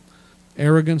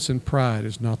 arrogance and pride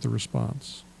is not the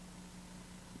response.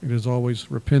 It is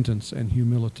always repentance and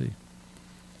humility.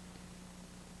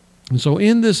 And so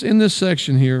in this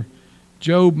section here,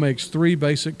 Job makes three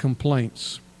basic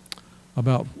complaints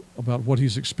about what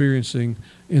he's experiencing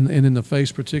in the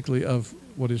face particularly of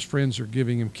what his friends are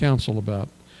giving him counsel about.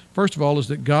 First of all is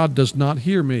that God does not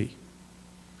hear me.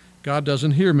 God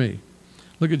doesn't hear me.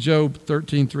 Look at Job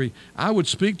 13:3. I would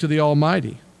speak to the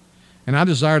Almighty, and I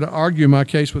desire to argue my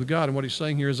case with God. And what he's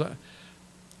saying here is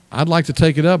I'd like to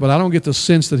take it up, but I don't get the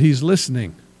sense that he's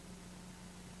listening.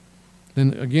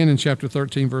 Then again in chapter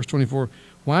 13, verse 24,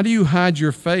 why do you hide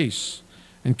your face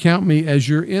and count me as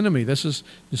your enemy? This is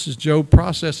Job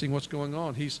processing what's going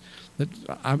on. You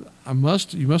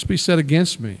must be set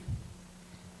against me.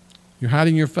 You're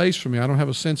hiding your face from me. I don't have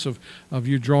a sense of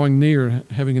you drawing near,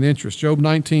 having an interest. Job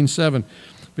 19:7,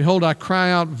 behold, I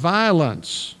cry out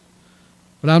violence,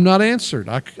 but I'm not answered.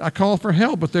 I call for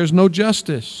help, but there's no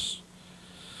justice.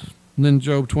 And then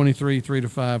Job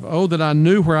 23:3-5, oh, that I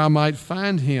knew where I might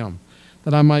find him,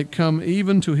 that I might come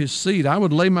even to his seat. I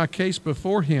would lay my case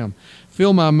before him,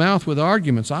 fill my mouth with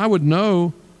arguments. I would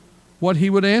know what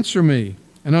he would answer me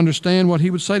and understand what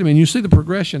he would say to me. And you see the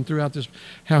progression throughout this,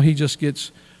 how he just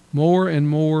gets more and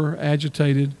more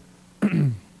agitated,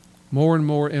 more and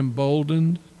more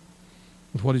emboldened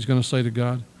with what he's going to say to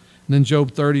God. And then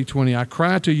Job 30:20, I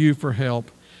cry to you for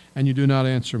help, and you do not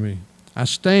answer me. I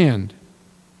stand,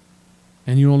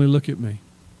 and you only look at me.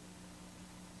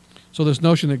 So this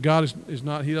notion that God is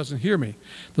not, he doesn't hear me.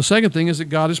 The second thing is that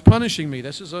God is punishing me.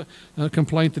 This is a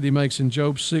complaint that he makes in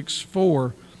Job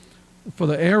 6:4. For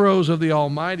the arrows of the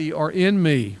Almighty are in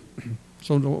me.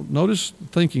 So notice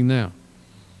thinking now.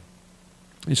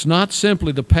 It's not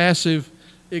simply the passive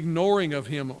ignoring of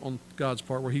him on God's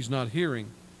part where he's not hearing.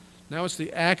 Now it's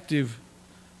the active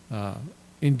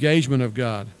engagement of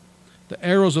God. The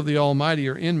arrows of the Almighty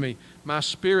are in me. My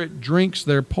spirit drinks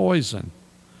their poison.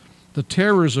 The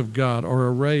terrors of God are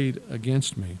arrayed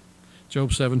against me.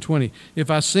 Job 7:20. If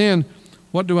I sin,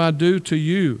 what do I do to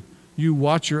you, you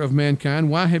watcher of mankind?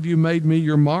 Why have you made me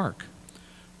your mark?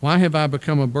 Why have I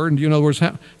become a burden to you? In other words,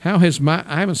 how has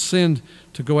I haven't sinned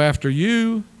to go after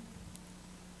you.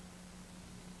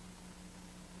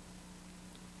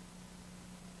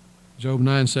 Job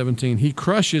 9:17, he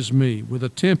crushes me with a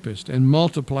tempest and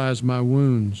multiplies my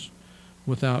wounds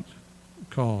without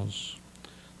cause.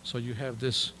 So you have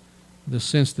this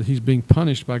sense that he's being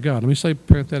punished by God. Let me say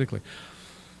parenthetically,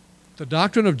 the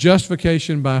doctrine of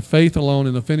justification by faith alone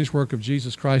in the finished work of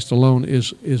Jesus Christ alone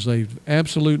is a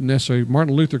absolute necessary.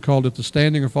 Martin Luther called it the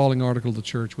standing or falling article of the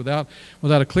church. Without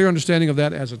a clear understanding of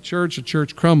that as a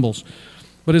church crumbles.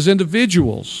 But as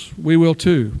individuals, we will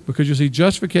too. Because you see,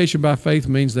 justification by faith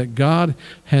means that God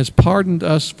has pardoned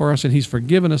us for us and he's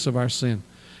forgiven us of our sin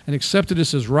and accepted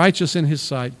us as righteous in his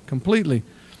sight completely,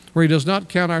 where he does not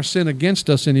count our sin against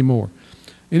us anymore.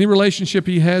 Any relationship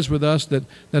he has with us that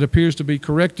appears to be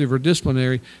corrective or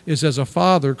disciplinary is as a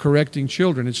father correcting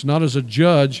children. It's not as a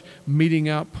judge meting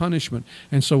out punishment.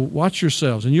 And so watch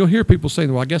yourselves. And you'll hear people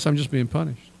saying, well, I guess I'm just being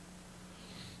punished.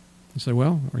 You say,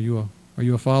 well, are you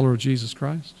a follower of Jesus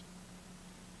Christ?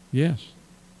 Yes.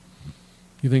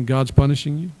 You think God's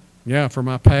punishing you? Yeah, for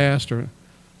my past or...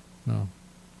 No.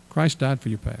 Christ died for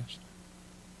your past.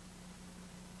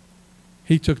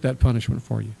 He took that punishment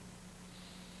for you.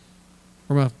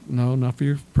 No, not for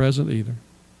your present either.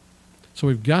 So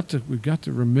we've got to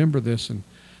remember this,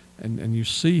 and you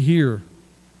see here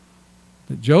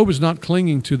that Job is not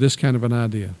clinging to this kind of an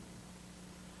idea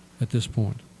at this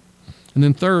point. And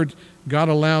then third, God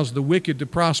allows the wicked to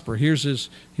prosper. Here's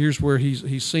where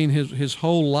he's seen his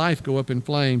whole life go up in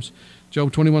flames.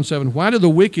 Job 21:7. Why do the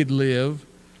wicked live,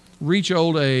 reach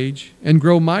old age, and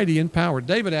grow mighty in power?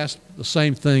 David asked the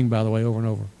same thing, by the way, over and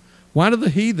over. Why do the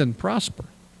heathen prosper?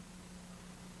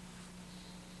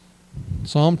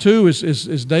 Psalm 2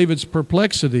 is David's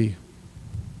perplexity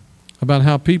about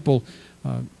how people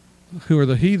who are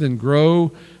the heathen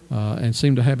grow and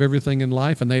seem to have everything in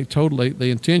life, and they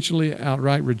intentionally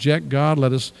outright reject God.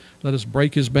 Let us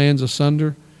break his bands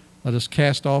asunder. Let us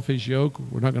cast off his yoke.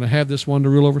 We're not going to have this one to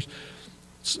rule over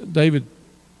us. David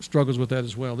struggles with that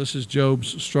as well. This is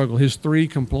Job's struggle, his three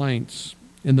complaints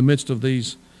in the midst of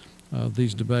these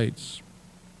debates.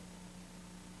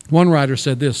 One writer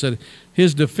said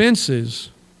his defenses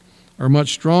are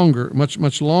much stronger,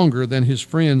 much longer than his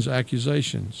friends'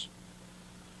 accusations.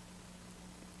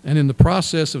 And in the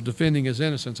process of defending his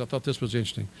innocence, I thought this was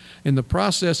interesting. In the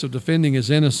process of defending his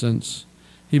innocence,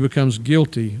 he becomes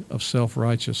guilty of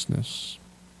self-righteousness.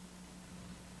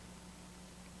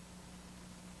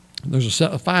 There's a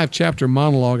 5-chapter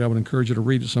monologue I would encourage you to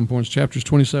read at some points, chapters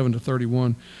 27 to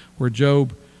 31, where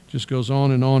Job just goes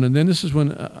on. And then this is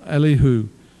when Elihu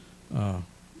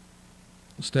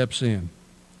steps in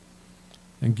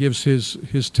and gives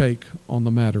his take on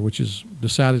the matter, which is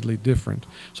decidedly different.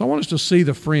 So I want us to see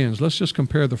the friends. Let's just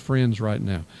compare the friends right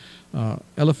now.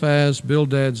 Eliphaz,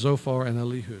 Bildad, Zophar, and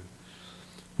Elihu.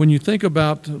 When you think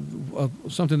about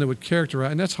something that would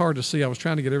characterize, and that's hard to see. I was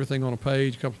trying to get everything on a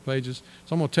page, a couple of pages.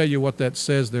 So I'm going to tell you what that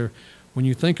says there. When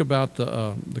you think about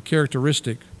the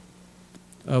characteristic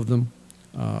of them,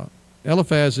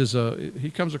 Eliphaz he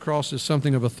comes across as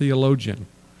something of a theologian.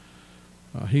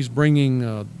 He's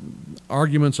bringing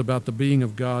arguments about the being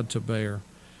of God to bear.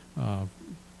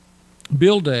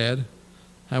 Bildad,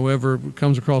 however,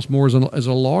 comes across more as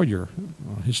a lawyer,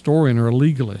 a historian, or a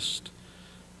legalist,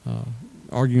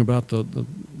 arguing about the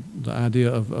idea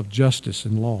of justice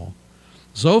and law.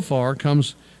 Zophar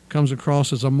comes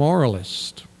across as a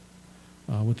moralist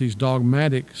with these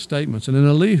dogmatic statements. And then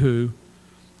Elihu,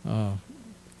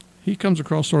 he comes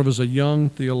across sort of as a young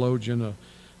theologian,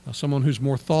 someone who's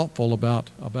more thoughtful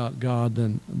about God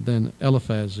than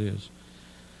Eliphaz is.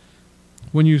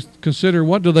 When you consider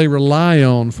what do they rely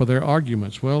on for their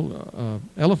arguments, well,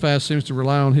 Eliphaz seems to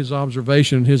rely on his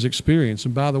observation and his experience.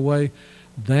 And by the way,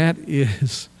 that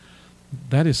is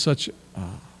such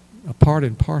a part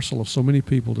and parcel of so many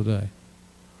people today.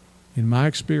 In my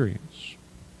experience,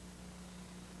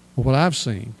 well, what I've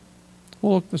seen,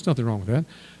 well, there's nothing wrong with that.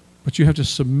 But you have to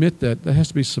submit that. That has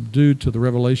to be subdued to the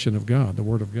revelation of God, the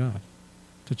Word of God,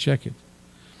 to check it.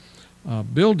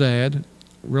 Bildad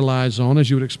relies on, as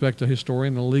you would expect a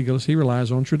historian and a legalist, he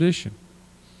relies on tradition.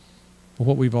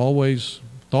 What we've always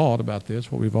thought about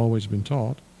this, what we've always been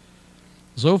taught.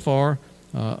 Zophar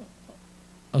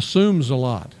assumes a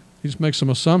lot. He just makes some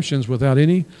assumptions without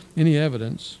any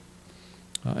evidence.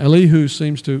 Elihu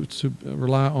seems to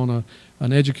rely on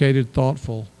an educated,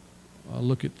 thoughtful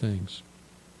look at things.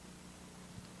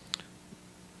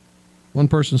 One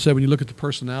person said when you look at the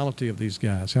personality of these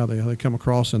guys, how they come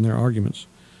across in their arguments,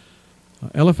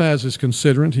 Eliphaz is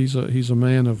considerate. He's a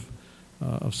man of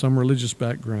some religious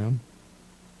background.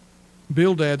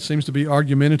 Bildad seems to be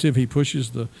argumentative. He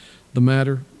pushes the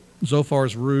matter. Zophar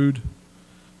is rude.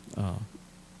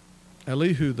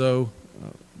 Elihu, though,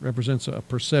 represents a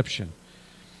perception.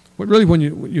 But really, when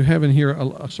you have in here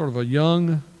a sort of a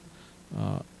young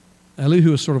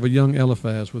Elihu is sort of a young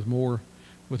Eliphaz with more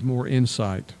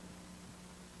insight.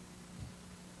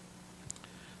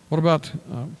 What about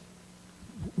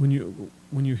when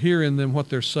you hear in them what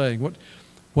they're saying?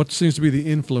 What seems to be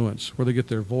the influence where they get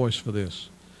their voice for this?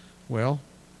 Well,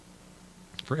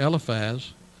 for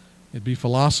Eliphaz, it'd be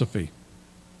philosophy.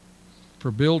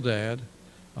 For Bildad,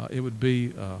 it would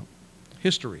be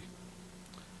history.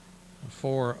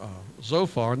 For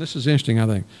Zophar, and this is interesting, I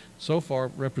think. Zophar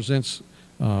represents,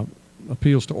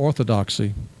 appeals to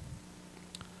orthodoxy.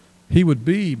 He would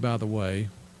be, by the way,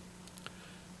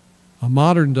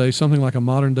 something like a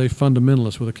modern day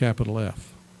fundamentalist with a capital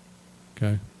F.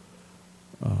 Okay?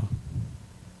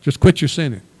 Just quit your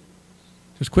sinning.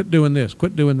 Just quit doing this,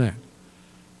 quit doing that.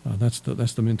 That's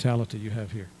the mentality you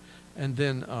have here. And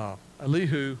then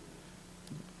Elihu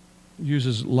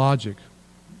uses logic,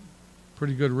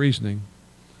 pretty good reasoning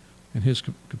in his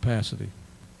capacity.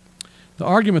 The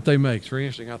argument they make is very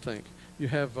interesting, I think. You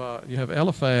have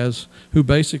Eliphaz, who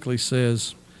basically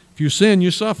says, if you sin,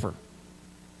 you suffer.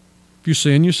 If you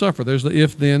sin, you suffer. There's the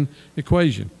if-then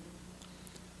equation.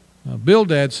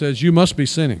 Bildad says, you must be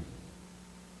sinning.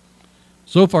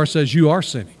 Zophar says, you are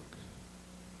sinning.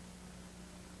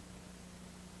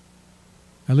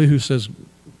 Elihu says,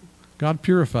 God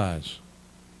purifies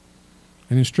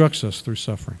and instructs us through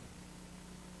suffering.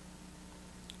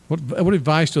 What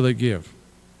advice do they give?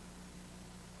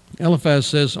 Eliphaz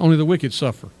says, only the wicked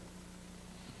suffer.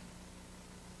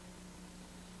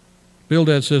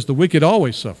 Bildad says, the wicked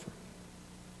always suffer.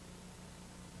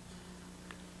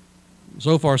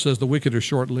 Zophar says, the wicked are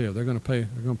short-lived. They're going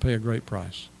to pay a great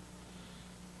price.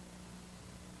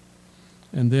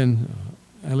 And then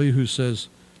Elihu says,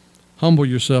 humble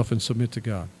yourself and submit to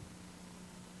God.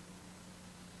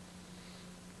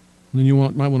 And then you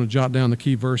might want to jot down the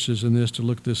key verses in this to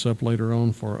look this up later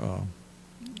on for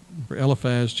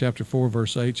Eliphaz, chapter 4,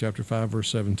 verse 8, chapter 5, verse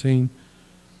 17.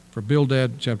 For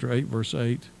Bildad, chapter 8, verse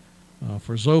 8.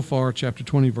 For Zophar, chapter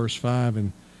 20, verse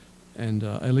 5. And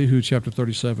Elihu, chapter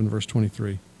 37, verse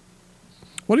 23.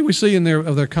 What do we see in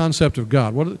their concept of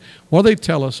God? What do they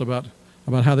tell us about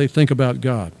how they think about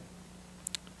God?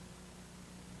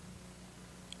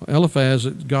 Well, Eliphaz,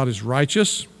 God is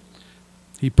righteous.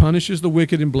 He punishes the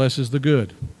wicked and blesses the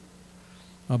good.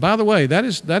 By the way, that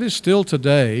is still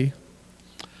today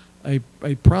a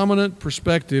prominent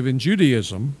perspective in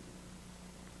Judaism,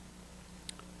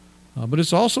 but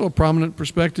it's also a prominent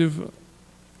perspective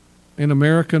in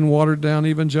American watered-down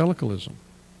evangelicalism.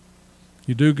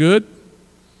 You do good,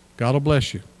 God will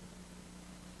bless you.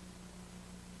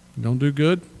 You don't do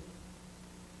good,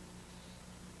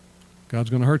 God's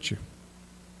going to hurt you.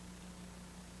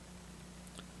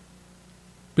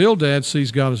 Bildad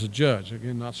sees God as a judge.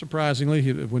 Again, not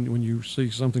surprisingly, when you see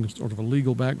something sort of a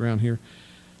legal background here,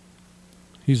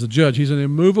 he's the judge. He's an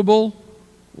immovable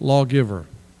lawgiver.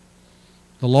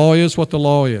 The law is what the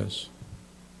law is.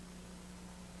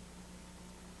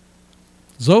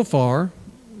 Zophar,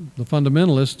 the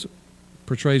fundamentalist,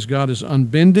 portrays God as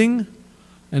unbending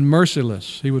and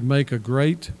merciless. He would make a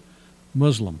great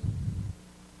Muslim.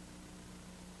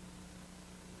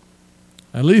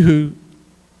 Elihu's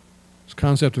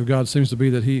concept of God seems to be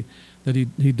that he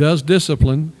does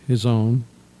discipline his own,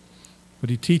 but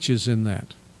he teaches in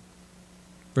that.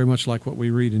 Very much like what we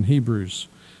read in Hebrews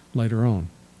later on.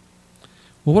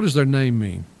 Well, what does their name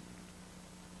mean?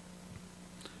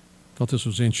 I thought this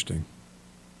was interesting.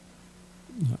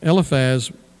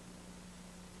 Eliphaz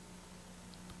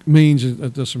means,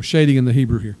 there's some shading in the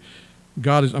Hebrew here.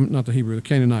 God is, not the Hebrew, the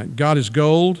Canaanite. God is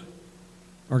gold,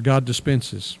 or God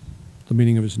dispenses, the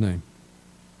meaning of his name.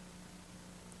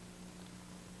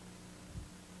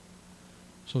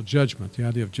 So judgment, the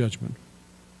idea of judgment.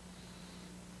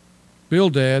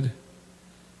 Bildad,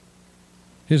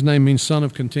 his name means son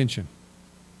of contention.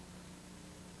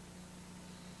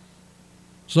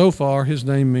 Zophar, his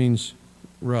name means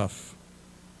rough.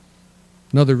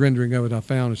 Another rendering of it I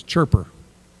found is chirper.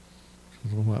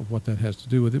 I don't know what that has to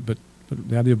do with it, but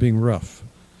the idea of being rough.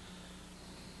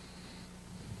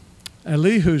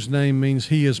 Elihu's name means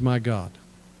he is my God.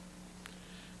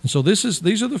 And so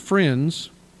these are the friends,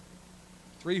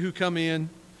 3 who come in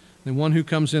and 1 who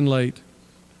comes in late,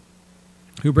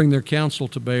 who bring their counsel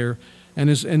to bear. And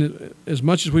as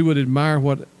much as we would admire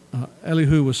what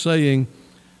Elihu was saying,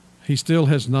 he still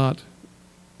has not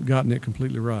gotten it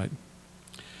completely right.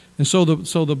 And so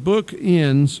the book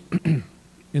ends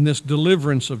in this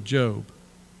deliverance of Job.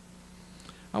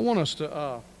 I want us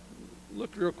to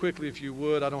look real quickly, if you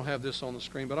would. I don't have this on the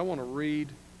screen, but I want to read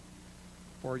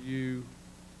for you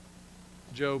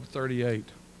Job 38.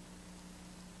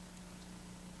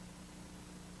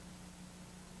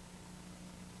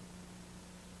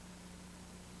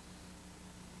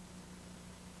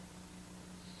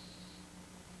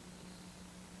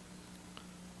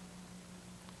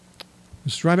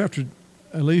 It's right after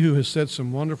Elihu has said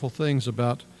some wonderful things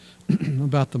about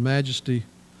the majesty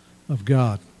of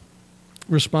God,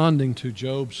 responding to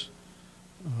Job's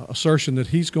assertion that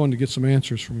he's going to get some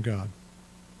answers from God.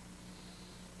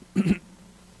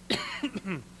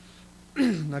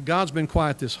 Now, God's been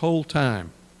quiet this whole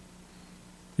time.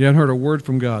 You haven't heard a word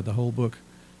from God the whole book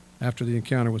after the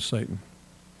encounter with Satan.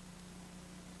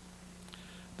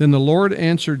 Then the Lord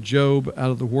answered Job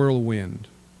out of the whirlwind.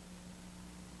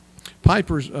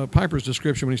 Piper's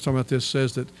description when he's talking about this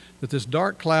says that this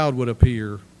dark cloud would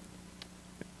appear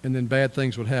and then bad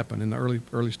things would happen in the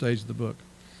early stage of the book.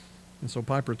 And so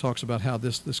Piper talks about how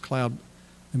this cloud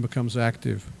then becomes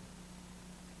active.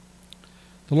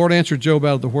 The Lord answered Job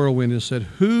out of the whirlwind and said,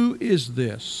 "Who is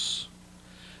this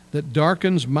that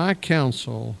darkens my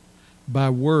counsel by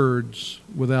words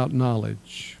without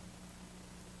knowledge?"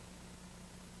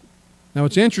 Now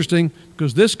it's interesting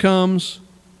because this comes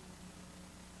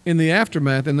in the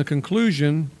aftermath, in the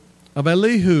conclusion of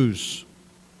Elihu's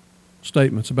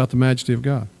statements about the majesty of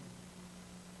God.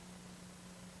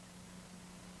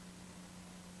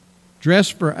 Dress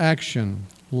for action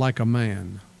like a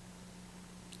man.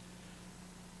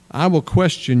 I will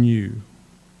question you,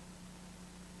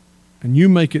 and you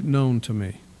make it known to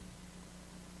me.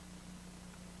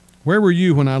 Where were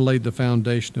you when I laid the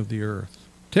foundation of the earth?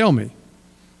 Tell me,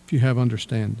 if you have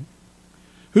understanding.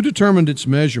 Who determined its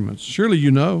measurements? Surely you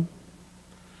know.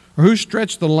 Or who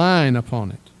stretched the line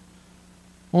upon it?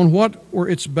 On what were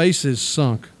its bases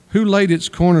sunk? Who laid its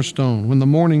cornerstone when the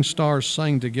morning stars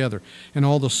sang together and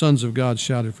all the sons of God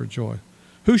shouted for joy?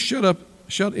 Who shut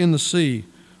in the sea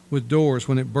with doors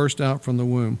when it burst out from the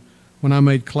womb, when I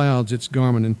made clouds its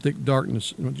garment and thick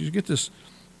darkness? Did you get this?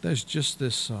 There's just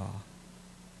this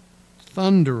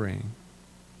thundering.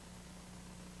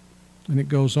 And it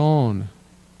goes on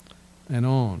and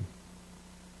on.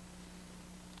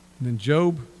 And then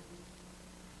Job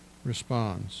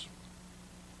responds.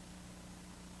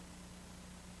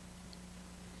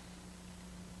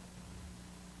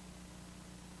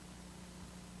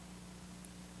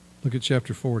 Look at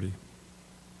chapter 40.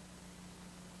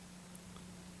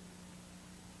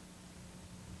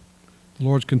 The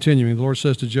Lord's continuing. The Lord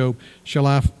says to Job, Shall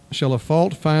a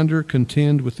fault finder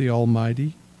contend with the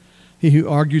Almighty? He who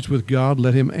argues with God,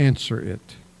 let him answer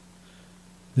it.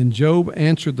 Then Job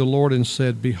answered the Lord and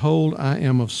said, Behold, I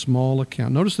am of small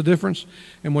account. Notice the difference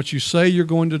in what you say you're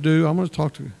going to do. I'm going to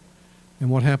talk to you. And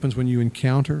what happens when you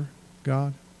encounter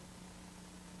God?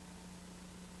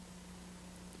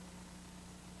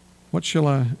 What shall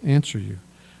I answer you?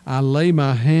 I lay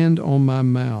my hand on my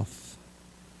mouth.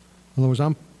 In other words,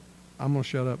 I'm going to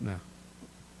shut up now.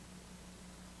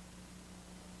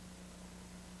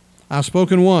 I've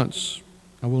spoken once,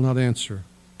 I will not answer.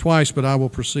 Twice, but I will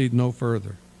proceed no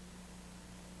further.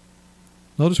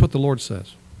 Notice what the Lord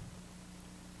says.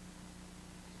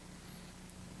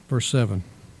 Verse 7.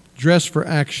 Dress for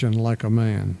action like a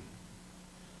man.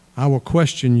 I will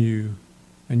question you,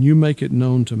 and you make it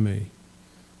known to me.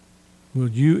 Will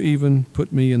you even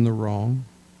put me in the wrong?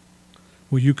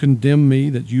 Will you condemn me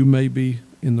that you may be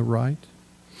in the right?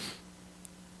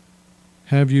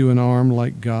 Have you an arm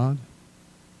like God?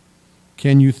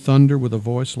 Can you thunder with a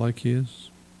voice like his?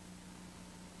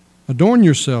 Adorn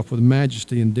yourself with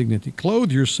majesty and dignity.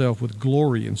 Clothe yourself with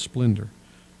glory and splendor.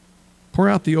 Pour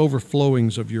out the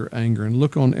overflowings of your anger and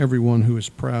look on everyone who is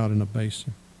proud and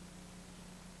abasing.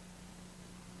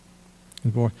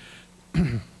 And boy,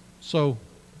 so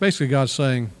basically God's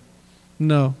saying,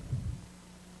 no.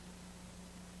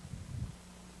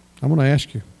 I'm going to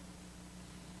ask you.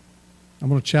 I'm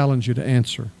going to challenge you to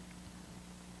answer.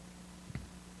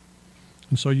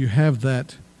 And so you have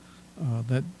that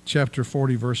chapter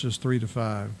 40, verses 3 to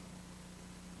 5,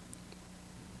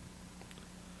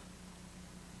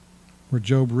 where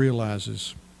Job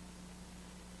realizes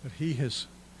that he has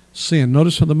sinned.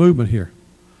 Notice the movement here.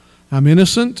 I'm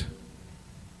innocent.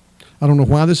 I don't know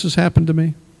why this has happened to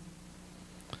me.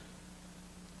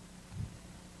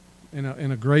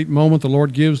 In a great moment the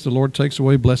Lord gives, the Lord takes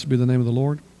away. Blessed be the name of the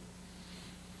Lord.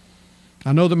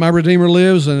 I know that my Redeemer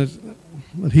lives and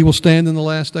that he will stand in the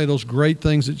last day. Those great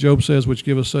things that Job says, which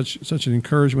give us such an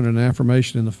encouragement and an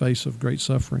affirmation in the face of great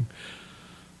suffering.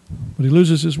 But he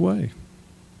loses his way.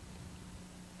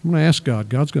 I'm going to ask God.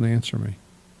 God's going to answer me.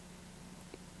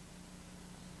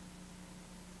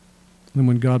 And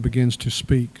when God begins to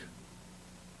speak,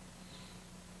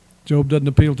 Job doesn't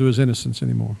appeal to his innocence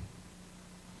anymore.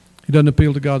 He doesn't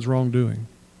appeal to God's wrongdoing.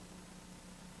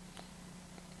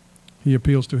 He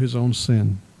appeals to his own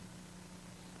sin.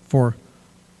 For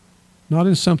not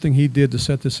in something he did to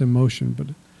set this in motion, but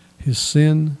his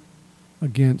sin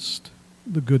against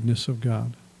the goodness of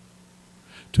God.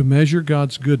 To measure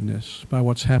God's goodness by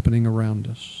what's happening around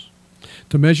us.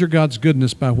 To measure God's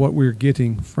goodness by what we're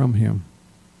getting from him.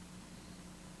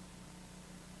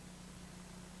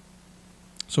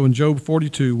 So in Job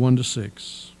 42, 1 to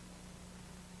 6,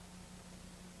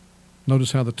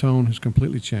 notice how the tone has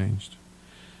completely changed.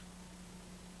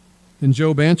 Then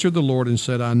Job answered the Lord and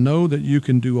said, I know that you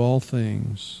can do all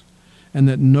things, and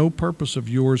that no purpose of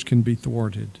yours can be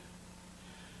thwarted.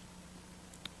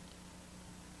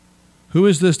 Who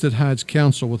is this that hides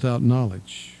counsel without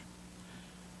knowledge?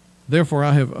 Therefore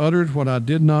I have uttered what I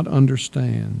did not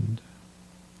understand,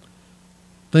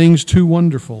 things too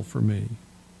wonderful for me,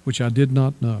 which I did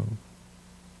not know.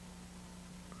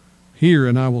 Hear,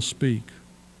 and I will speak.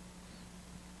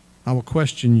 I will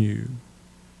question you,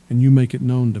 and you make it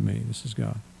known to me. This is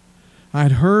God. I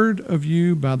had heard of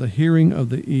you by the hearing of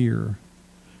the ear,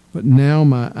 but now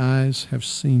my eyes have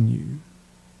seen you.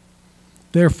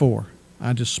 Therefore,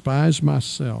 I despise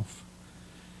myself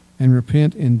and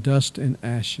repent in dust and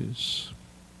ashes.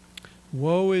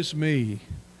 Woe is me,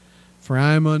 for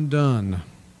I am undone.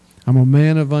 I'm a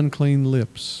man of unclean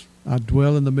lips. I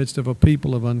dwell in the midst of a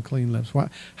people of unclean lips. Why?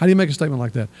 How do you make a statement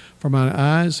like that? For my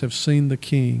eyes have seen the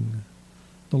King,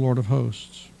 the Lord of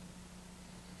hosts.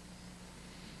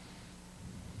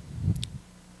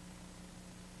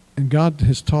 And God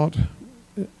has taught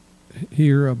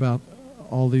here about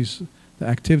all these the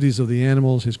activities of the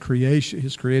animals, his creation,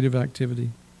 his creative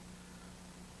activity.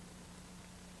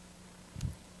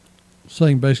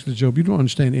 Saying basically to Job, you don't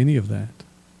understand any of that.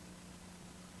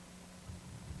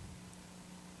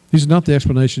 These are not the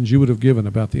explanations you would have given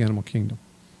about the animal kingdom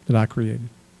that I created.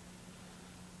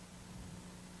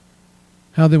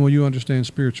 How then will you understand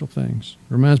spiritual things?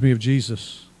 It reminds me of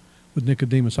Jesus with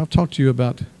Nicodemus. I've talked to you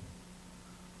about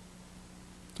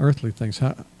earthly things.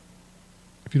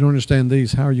 If you don't understand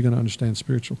these, how are you going to understand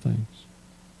spiritual things?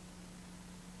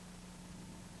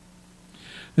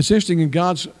 It's interesting in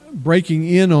God's breaking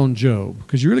in on Job,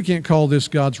 because you really can't call this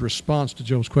God's response to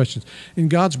Job's questions. In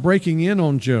God's breaking in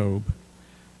on Job,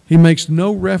 he makes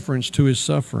no reference to his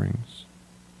sufferings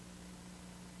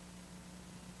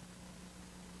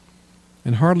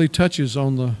and hardly touches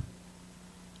on the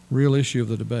real issue of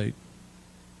the debate.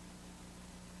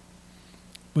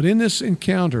 But in this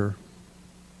encounter,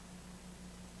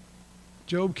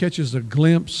 Job catches a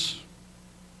glimpse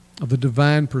of the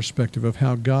divine perspective of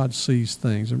how God sees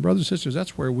things. And brothers and sisters,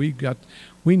 that's where we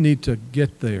need to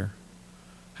get there.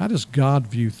 How does God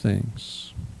view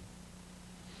things?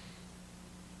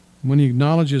 When he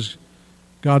acknowledges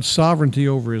God's sovereignty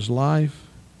over his life,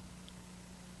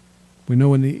 we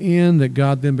know in the end that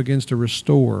God then begins to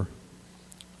restore.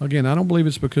 Again, I don't believe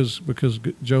it's because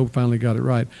Job finally got it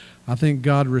right. I think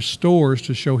God restores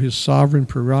to show his sovereign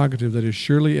prerogative that as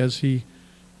surely as he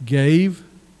gave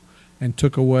and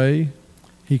took away,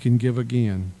 he can give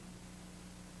again.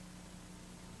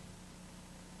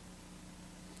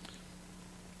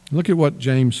 Look at what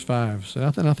James 5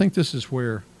 said. And I think this is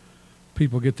where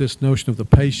people get this notion of the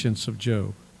patience of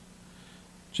Job.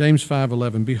 James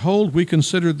 5:11, behold, we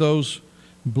consider those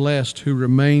blessed who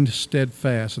remained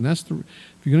steadfast. And that's if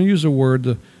you're going to use a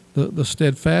word, the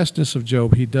steadfastness of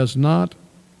Job. He does not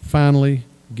finally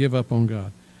give up on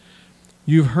God.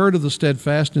 You've heard of the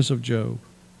steadfastness of Job,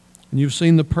 and you've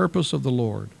seen the purpose of the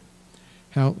Lord,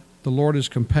 how the Lord is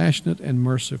compassionate and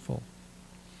merciful.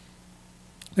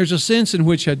 There's a sense in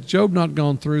which had Job not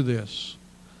gone through this,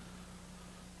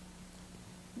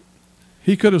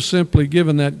 he could have simply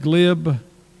given that glib,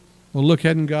 well, look,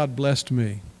 hadn't God blessed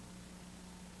me?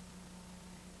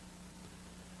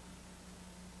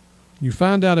 You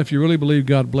find out if you really believe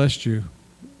God blessed you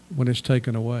when it's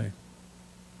taken away.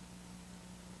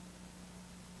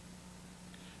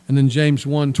 And then James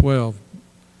 1:12,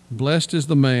 blessed is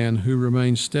the man who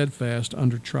remains steadfast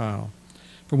under trial.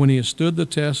 For when he has stood the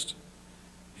test,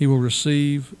 he will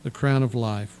receive the crown of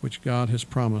life, which God has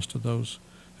promised to those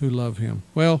who love him.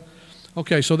 Well,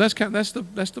 okay, so that's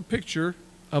the picture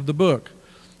of the book.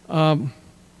 The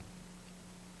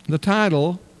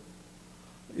title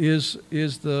is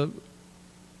the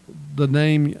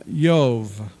name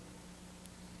Yov.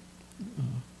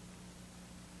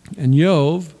 And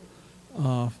Yov,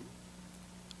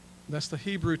 that's the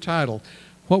Hebrew title.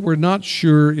 What we're not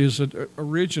sure is that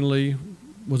originally,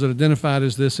 was it identified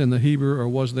as this in the Hebrew, or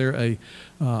was there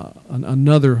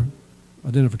another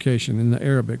identification in the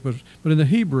Arabic? But in the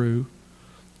Hebrew,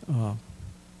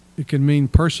 it can mean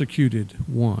persecuted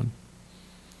one.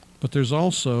 But there's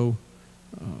also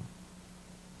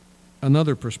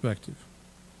another perspective,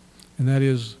 and that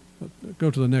is, go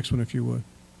to the next one if you would.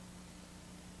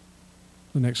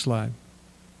 The next slide.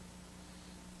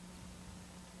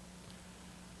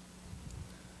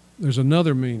 There's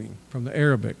another meaning from the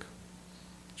Arabic,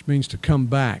 which means to come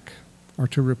back or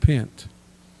to repent.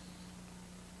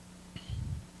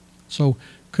 So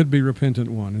could be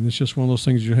repentant one, and it's just one of those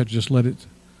things you have to just let it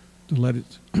let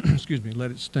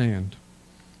it stand.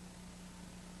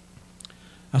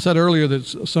 I said earlier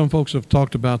that some folks have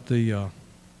talked about the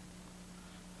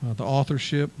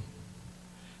authorship.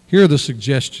 Here are the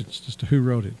suggestions as to who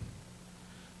wrote it: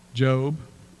 Job,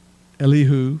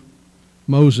 Elihu,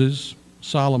 Moses,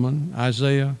 Solomon,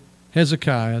 Isaiah,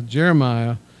 Hezekiah,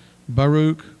 Jeremiah,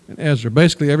 Baruch, and Ezra.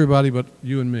 Basically everybody but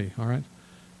you and me, all right?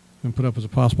 Been put up as a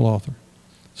possible author.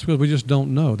 It's because we just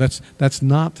don't know. That's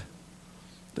not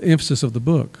the emphasis of the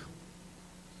book.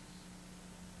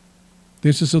 The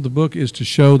emphasis of the book is to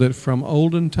show that from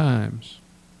olden times,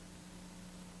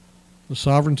 the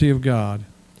sovereignty of God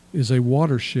is a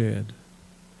watershed,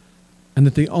 and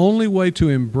that the only way to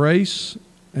embrace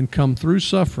and come through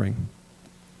suffering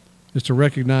is to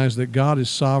recognize that God is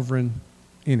sovereign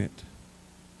in it.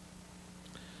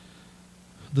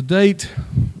 The date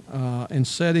and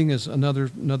setting is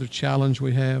another challenge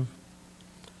we have.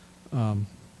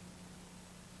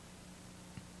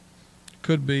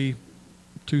 Could be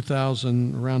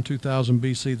around 2000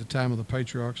 BC, the time of the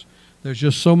patriarchs. There's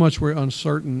just so much we're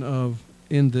uncertain of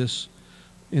in this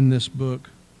book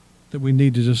that we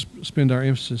need to just spend our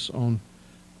emphasis on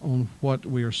what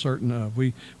we are certain of.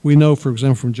 We know, for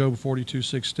example, from Job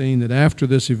 42:16, that after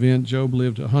this event, Job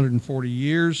lived 140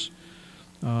 years.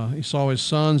 He saw his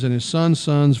sons and his sons'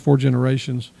 sons 4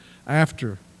 generations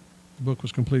after the book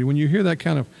was completed. When you hear that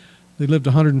kind of, they lived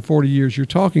 140 years, you're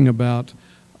talking about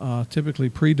typically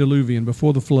pre-diluvian,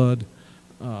 before the flood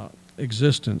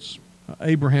existence.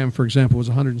 Abraham, for example, was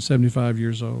 175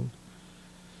 years old.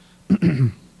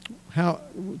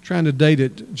 Trying to date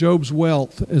it, Job's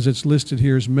wealth, as it's listed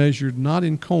here, is measured not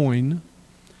in coin,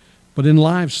 but in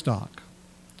livestock.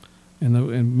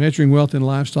 And measuring wealth in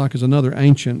livestock is another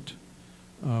ancient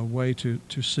way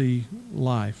to see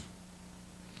life.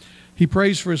 He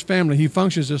prays for his family. He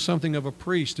functions as something of a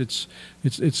priest. It's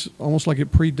almost like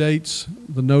it predates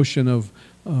the notion of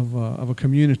a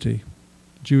community,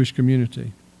 Jewish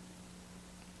community.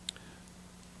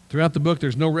 Throughout the book,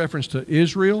 there's no reference to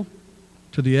Israel,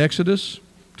 to the Exodus,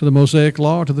 to the Mosaic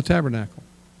Law, or to the tabernacle.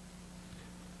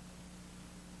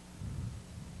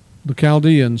 The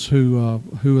Chaldeans who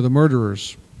are the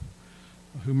murderers,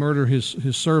 who murder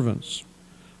his servants,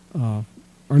 are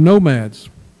nomads.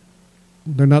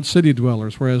 They're not city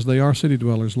dwellers, whereas they are city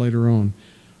dwellers later on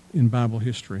in Bible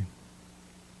history.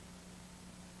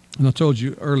 And I told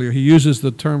you earlier, he uses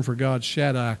the term for God,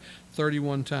 Shaddai,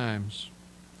 31 times.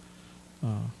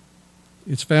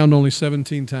 It's found only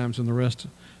 17 times in the rest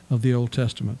of the Old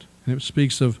Testament. And it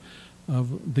speaks of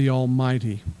the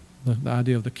Almighty, the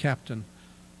idea of the captain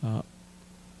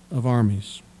of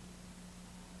armies.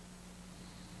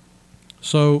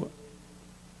 So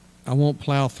I won't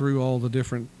plow through all the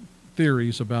different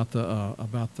theories about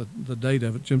the date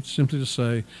of it, simply to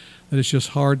say that it's just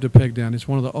hard to peg down. It's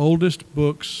one of the oldest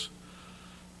books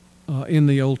in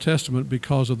the Old Testament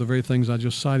because of the very things I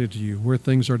just cited to you, where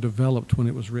things are developed when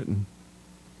it was written.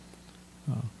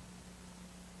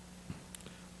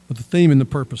 But the theme and the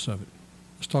purpose of it.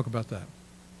 Let's talk about that.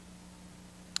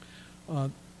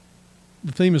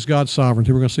 The theme is God's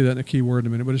sovereignty. We're going to see that in a key word in a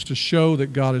minute, but it's to show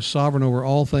that God is sovereign over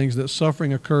all things, that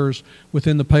suffering occurs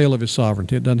within the pale of his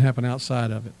sovereignty. It doesn't happen outside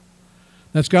of it.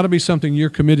 That's got to be something you're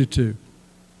committed to.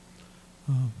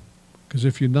 Because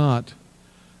if you're not,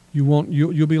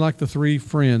 you'll be like the three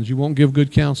friends. You won't give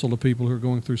good counsel to people who are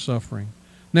going through suffering.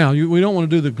 Now, we don't want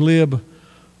to do the glib,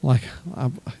 like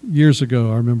years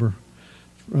ago, I remember,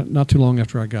 not too long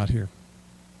after I got here.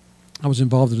 I was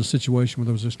involved in a situation where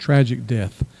there was this tragic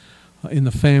death in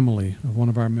the family of one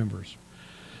of our members.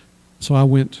 So I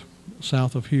went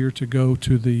south of here to go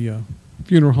to the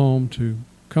funeral home to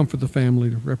comfort the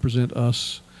family, to represent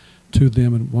us to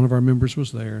them, and one of our members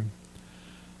was there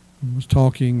and was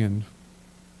talking and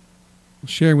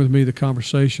sharing with me the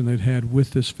conversation they'd had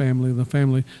with this family.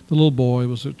 The little boy,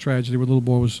 was a tragedy where the little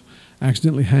boy was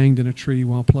accidentally hanged in a tree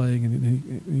while playing,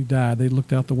 and he died. They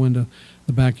looked out the window,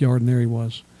 the backyard, and there he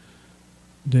was,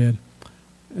 dead.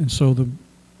 And so the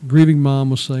grieving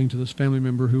mom was saying to this family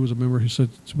member who was a member, he said,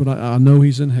 but I know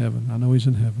he's in heaven. I know he's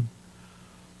in heaven.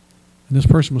 And this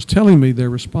person was telling me their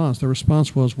response. Their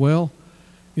response was, well,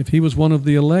 if he was one of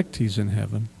the elect, he's in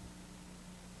heaven.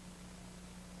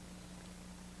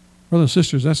 Brothers and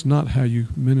sisters, that's not how you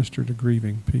minister to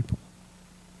grieving people.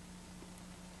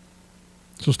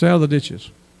 So stay out of the ditches.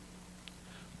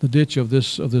 The ditch of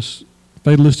this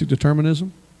fatalistic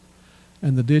determinism,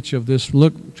 and the ditch of this,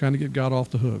 trying to get God off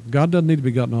the hook. God doesn't need to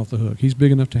be gotten off the hook. He's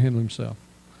big enough to handle himself.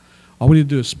 All we need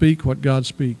to do is speak what God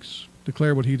speaks,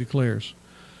 declare what he declares.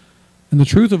 And the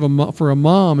truth for a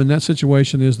mom in that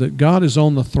situation is that God is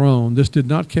on the throne. This did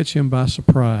not catch him by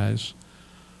surprise.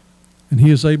 And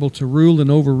he is able to rule and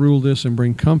overrule this and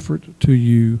bring comfort to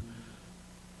you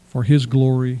for his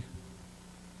glory,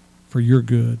 for your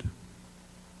good,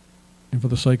 and for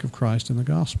the sake of Christ and the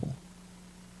gospel.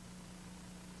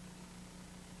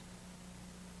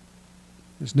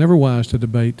 It's never wise to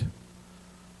debate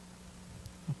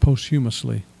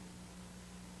posthumously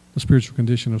the spiritual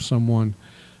condition of someone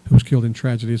who was killed in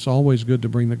tragedy. It's always good to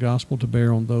bring the gospel to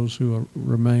bear on those who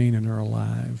remain and are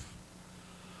alive.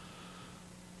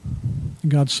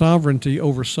 God's sovereignty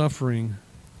over suffering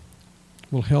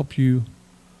will help you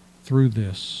through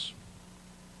this.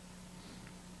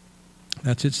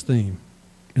 That's its theme.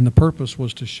 And the purpose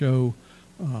was to show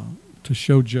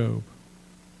Job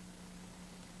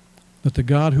that the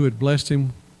God who had blessed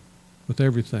him with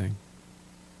everything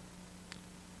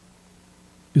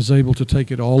is able to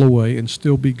take it all away and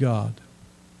still be God,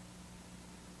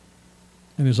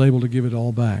 and is able to give it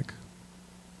all back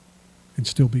and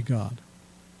still be God.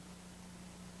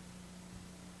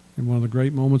 And one of the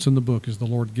great moments in the book is the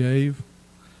Lord gave,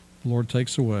 the Lord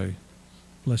takes away.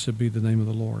 Blessed be the name of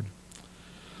the Lord.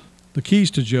 The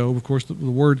keys to Job, of course,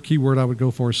 the key word I would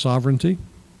go for is sovereignty.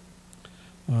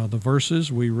 The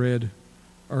verses we read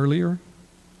earlier,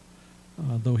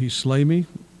 though he slay me,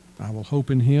 I will hope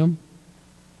in him.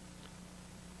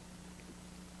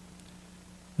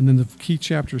 And then the key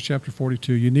chapter is chapter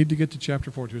 42. You need to get to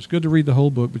chapter 42. It's good to read the whole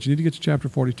book, but you need to get to chapter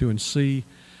 42 and see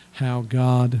how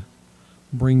God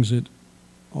brings it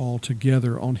all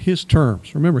together on his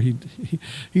terms. Remember,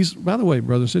 he's, by the way,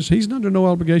 brothers and sisters, he's under no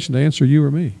obligation to answer you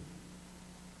or me.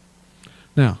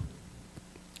 Now,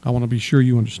 I want to be sure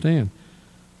you understand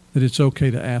that it's okay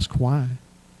to ask why.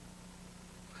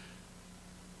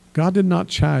 God did not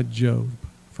chide Job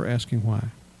for asking why.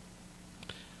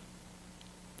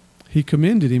 He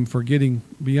commended him for getting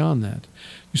beyond that.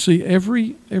 You see,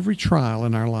 every trial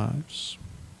in our lives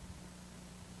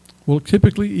will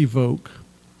typically evoke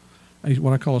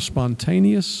what I call a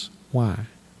spontaneous why.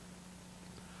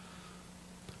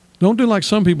 Don't do like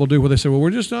some people do where they say, well,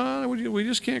 we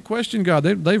just can't question God.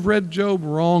 They've read Job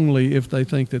wrongly if they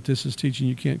think that this is teaching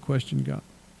you can't question God.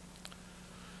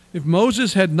 If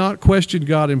Moses had not questioned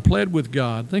God and pled with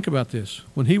God, think about this.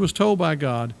 When he was told by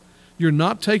God, you're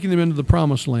not taking them into the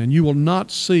promised land, you will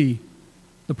not see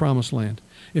the promised land.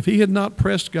 If he had not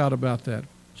pressed God about that,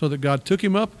 so that God took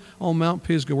him up on Mount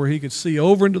Pisgah where he could see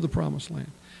over into the promised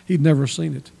land, he'd never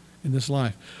seen it in this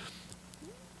life.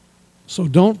 So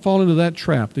don't fall into that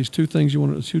trap. These two things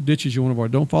two ditches you want to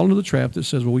avoid. Don't fall into the trap that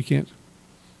says, well, we can't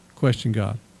question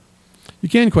God. You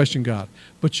can question God,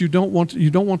 but you don't want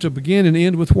to begin and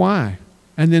end with why,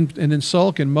 and then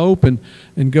sulk and mope and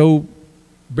go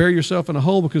bury yourself in a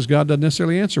hole because God doesn't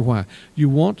necessarily answer why. You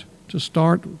want to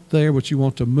start there, but you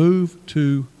want to move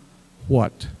to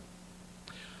what?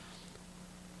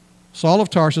 Saul of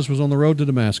Tarsus was on the road to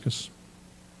Damascus.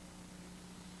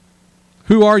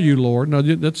 Who are you, Lord? Now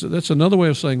that's another way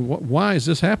of saying, why is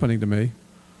this happening to me?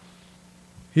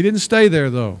 He didn't stay there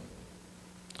though.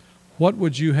 What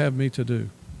would you have me to do?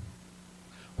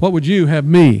 What would you have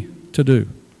me to do?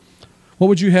 What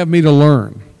would you have me to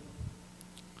learn?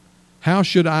 How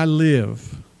should I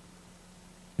live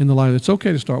in the light? It's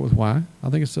okay to start with why. I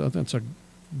think that's a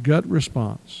gut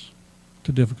response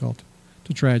to difficulty,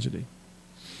 to tragedy,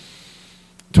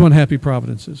 to unhappy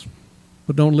providences.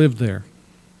 But don't live there.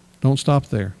 Don't stop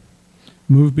there.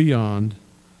 Move beyond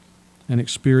and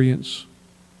experience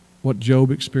what Job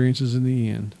experiences in the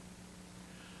end.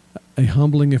 A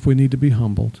humbling if we need to be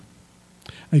humbled.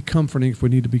 A comforting if we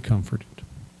need to be comforted.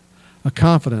 A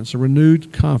confidence, a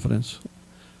renewed confidence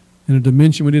in a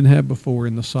dimension we didn't have before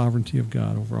in the sovereignty of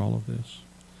God over all of this.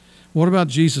 What about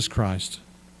Jesus Christ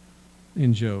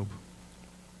in Job?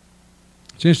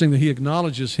 It's interesting that he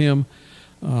acknowledges him,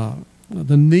 the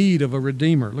need of a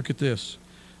Redeemer. Look at this.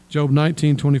 Job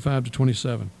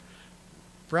 19:25-27.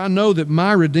 For I know that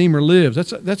my Redeemer lives.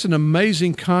 That's an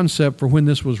amazing concept for when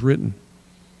this was written.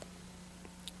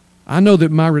 I know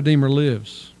that my Redeemer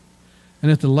lives,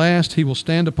 and at the last he will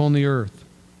stand upon the earth.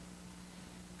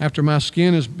 After my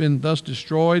skin has been thus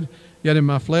destroyed, yet in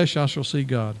my flesh I shall see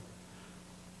God,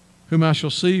 whom I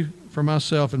shall see for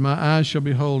myself, and my eyes shall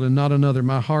behold, and not another.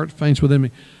 My heart faints within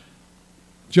me.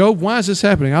 Job, why is this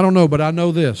happening? I don't know, but I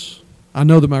know this. I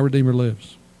know that my Redeemer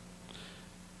lives.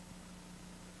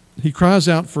 He cries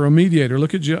out for a mediator.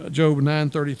 Look at Job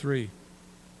 9:33.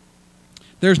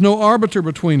 There's no arbiter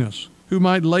between us who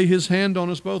might lay his hand on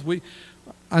us both.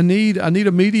 I need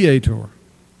a mediator.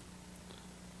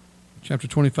 Chapter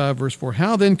 25, verse 4.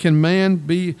 How then can man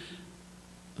be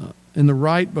in the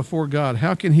right before God?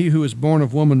 How can he who is born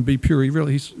of woman be pure? He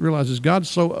realizes God's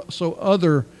so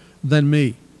other than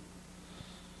me.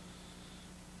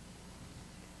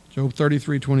 Job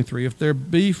 33:23. If there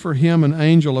be for him an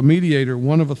angel, a mediator,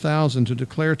 one of 1,000, to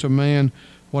declare to man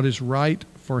what is right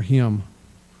for him.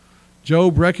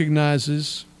 Job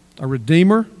recognizes a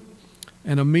Redeemer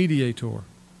and a mediator.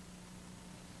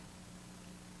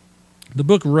 The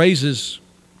book raises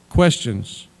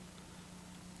questions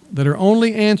that are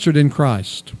only answered in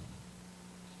Christ.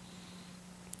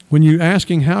 When you're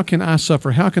asking, how can I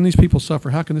suffer? How can these people suffer?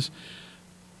 How can this?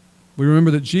 We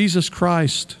remember that Jesus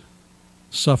Christ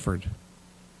suffered.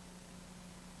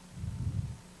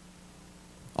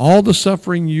 All the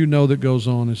suffering you know that goes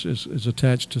on is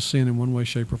attached to sin in one way,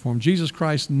 shape, or form. Jesus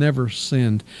Christ never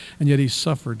sinned, and yet he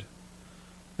suffered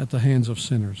at the hands of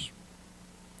sinners.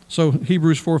 So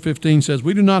Hebrews 4:15 says,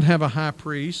 we do not have a high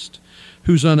priest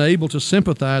who's unable to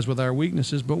sympathize with our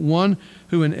weaknesses, but one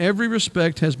who in every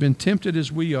respect has been tempted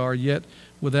as we are, yet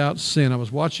without sin. I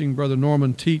was watching Brother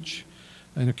Norman teach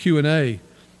in a Q&A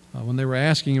when they were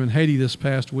asking him in Haiti this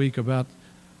past week about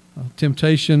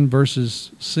temptation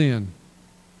versus sin.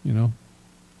 You know,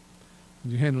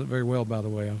 you handled it very well, by the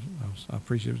way. I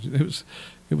appreciate it.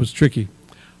 It was tricky.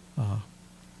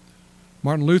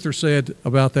 Martin Luther said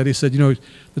about that, he said, you know,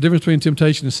 the difference between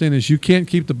temptation and sin is you can't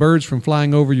keep the birds from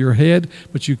flying over your head,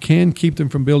 but you can keep them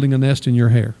from building a nest in your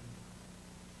hair.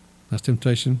 That's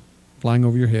temptation, flying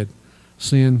over your head.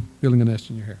 Sin, building a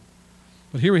nest in your hair.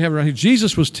 But here we have it right here.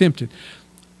 Jesus was tempted.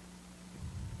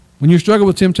 When you struggle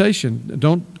with temptation,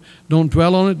 don't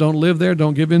dwell on it, don't live there,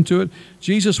 don't give into it.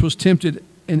 Jesus was tempted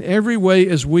in every way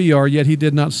as we are, yet he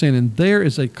did not sin. And there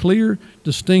is a clear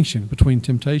distinction between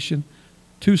temptation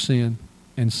to sin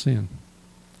and sin.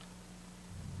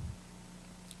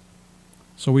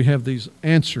 So we have these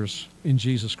answers in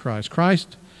Jesus Christ.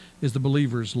 Christ is the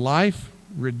believer's life,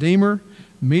 Redeemer,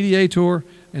 mediator,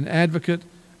 and advocate.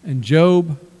 And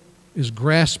Job is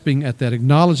grasping at that,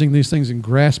 acknowledging these things and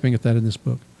grasping at that in this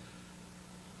book.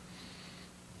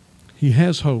 He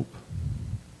has hope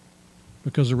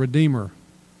because a Redeemer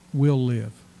will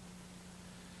live.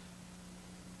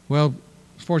 Well,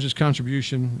 as far as his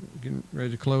contribution, getting ready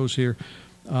to close here,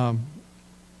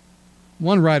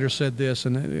 One writer said this,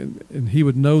 and he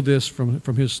would know this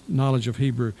from his knowledge of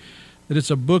Hebrew, that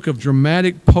it's a book of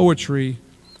dramatic poetry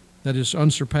that is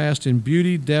unsurpassed in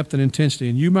beauty, depth, and intensity.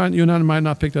 And you and I might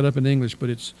not pick that up in English, but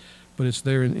it's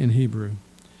there in Hebrew.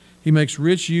 He makes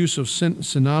rich use of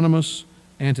synonymous,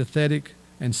 antithetic,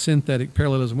 and synthetic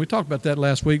parallelism. We talked about that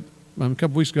last week, a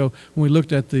couple weeks ago, when we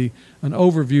looked at an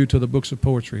overview to the books of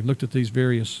poetry, looked at these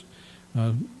various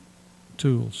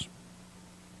tools.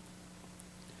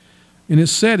 In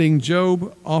its setting,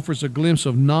 Job offers a glimpse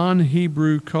of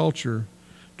non-Hebrew culture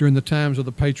during the times of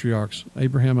the patriarchs,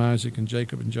 Abraham, Isaac, and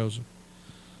Jacob, and Joseph.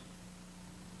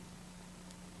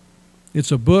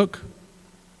 It's a book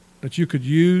that you could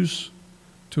use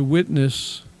to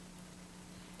witness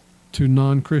to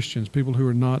non-Christians, people who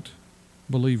are not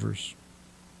believers.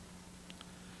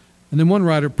 And then one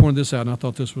writer pointed this out, and I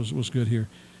thought this was good here,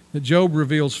 that Job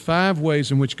reveals 5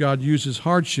 ways in which God uses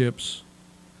hardships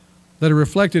that are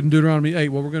reflected in Deuteronomy 8.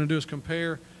 What we're going to do is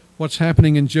compare what's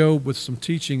happening in Job with some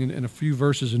teaching in a few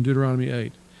verses in Deuteronomy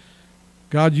 8.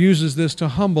 God uses this to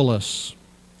humble us.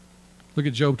 Look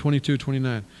at Job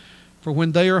 22:29. For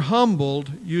when they are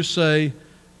humbled, you say,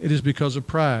 it is because of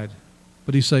pride,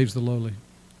 but he saves the lowly.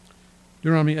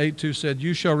 Deuteronomy 8:2 said,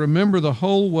 you shall remember the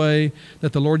whole way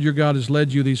that the Lord your God has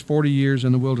led you these 40 years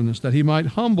in the wilderness, that he might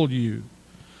humble you,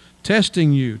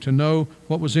 testing you to know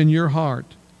what was in your heart,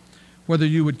 whether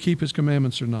you would keep his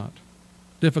commandments or not.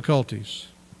 Difficulties.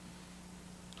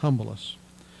 Humble us.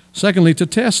 Secondly, to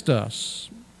test us.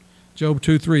 Job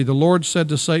 2:3, the Lord said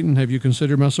to Satan, have you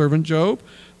considered my servant Job?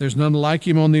 There's none like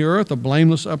him on the earth, a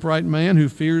blameless, upright man who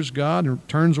fears God and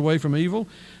turns away from evil.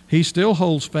 He still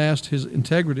holds fast his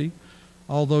integrity,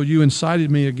 although you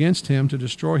incited me against him to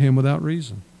destroy him without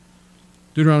reason.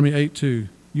 Deuteronomy 8:2,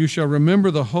 you shall remember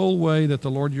the whole way that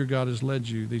the Lord your God has led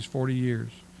you these 40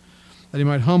 years, that he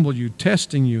might humble you,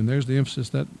 testing you, and there's the emphasis,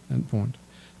 that point,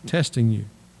 testing you.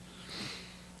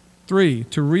 3,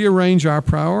 to rearrange our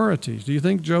priorities. Do you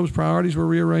think Job's priorities were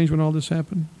rearranged when all this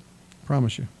happened? I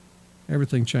promise you.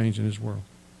 Everything changed in his world.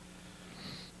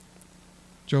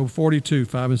 Job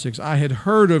 42:5-6. I had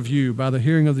heard of you by the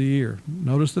hearing of the ear.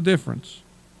 Notice the difference.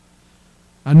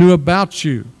 I knew about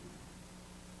you.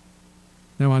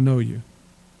 Now I know you.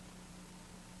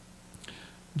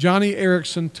 Johnny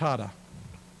Erickson Tata.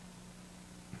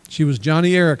 She was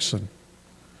Johnny Erickson,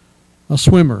 a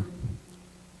swimmer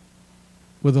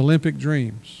with Olympic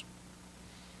dreams.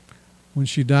 When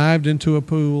she dived into a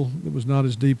pool that was not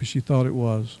as deep as she thought it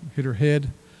was, hit her head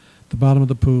at the bottom of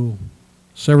the pool,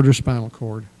 severed her spinal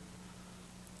cord,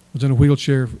 was in a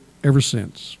wheelchair ever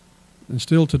since, and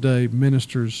still today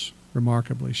ministers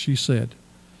remarkably. She said,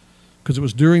 because it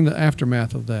was during the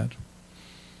aftermath of that,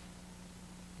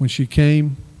 when she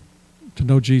came to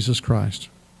know Jesus Christ,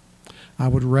 I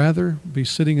would rather be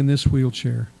sitting in this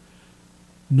wheelchair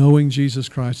knowing Jesus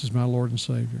Christ as my Lord and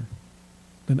Savior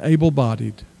than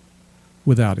able-bodied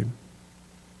without him.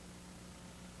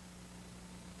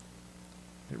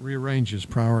 It rearranges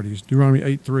priorities. Deuteronomy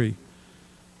 8:3.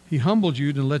 He humbled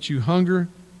you to let you hunger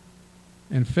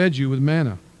and fed you with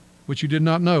manna, which you did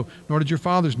not know, nor did your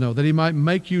fathers know, that he might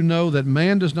make you know that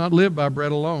man does not live by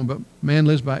bread alone, but man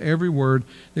lives by every word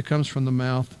that comes from the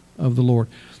mouth of the Lord.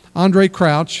 Andre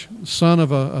Crouch, son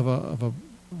of a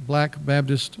black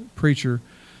Baptist preacher,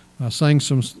 sang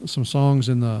some songs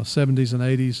in the 70s and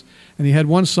 80s, and he had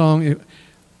one song. It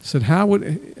said,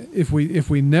 if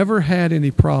we never had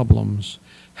any problems,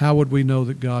 how would we know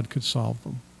that God could solve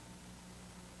them?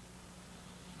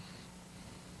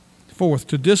 4th,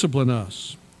 to discipline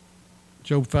us.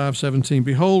 Job 5:17.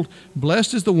 Behold,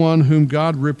 blessed is the one whom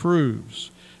God reproves.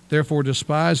 Therefore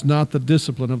despise not the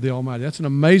discipline of the Almighty. That's an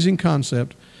amazing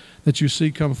concept that you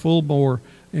see come full bore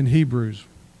in Hebrews.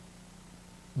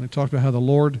 And they talked about how the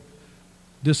Lord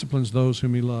disciplines those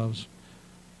whom he loves.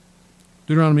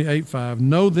 Deuteronomy 8:5.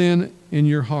 Know then in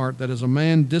your heart that as a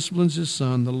man disciplines his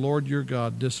son, the Lord your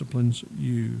God disciplines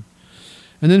you.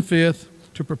 And then 5th,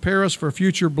 to prepare us for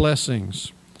future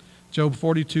blessings. Job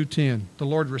 42:10. The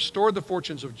Lord restored the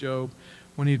fortunes of Job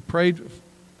when he had prayed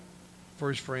for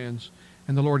his friends,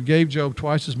 and the Lord gave Job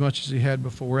twice as much as he had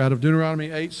before. Out of Deuteronomy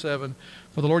 8:7,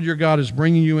 for the Lord your God is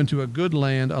bringing you into a good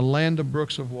land, a land of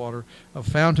brooks of water, of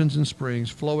fountains and springs,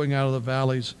 flowing out of the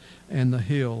valleys and the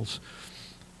hills.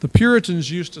 The Puritans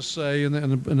used to say, in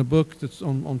a book that's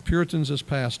on Puritans as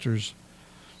pastors,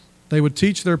 they would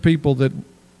teach their people that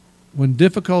when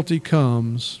difficulty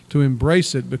comes, to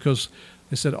embrace it, because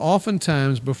they said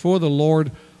oftentimes before the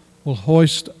Lord will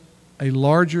hoist a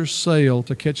larger sail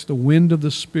to catch the wind of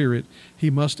the Spirit, he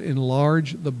must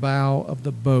enlarge the bow of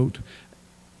the boat.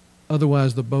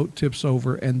 Otherwise the boat tips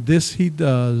over, and this he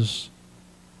does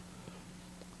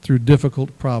through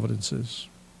difficult providences,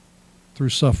 through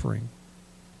suffering.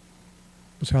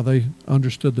 That's how they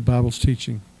understood the Bible's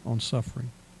teaching on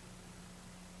suffering.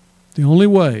 The only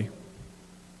way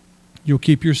you'll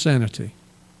keep your sanity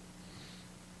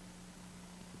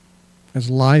as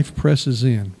life presses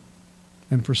in,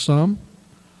 and for some,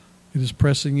 it is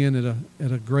pressing in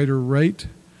at a greater rate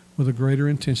with a greater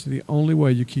intensity. The only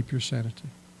way you keep your sanity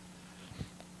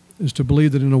is to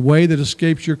believe that in a way that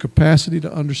escapes your capacity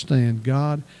to understand,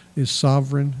 God is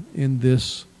sovereign in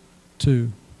this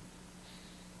too.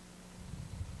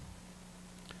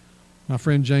 My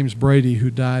friend James Brady,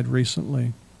 who died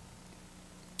recently,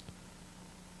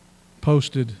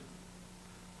 posted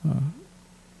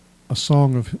a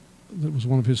song that was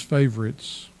one of his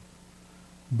favorites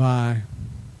by,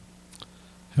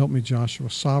 help me Joshua,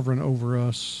 Sovereign Over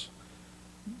Us.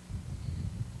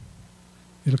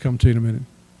 It'll come to you in a minute.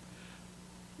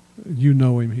 You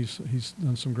know him. He's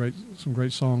done some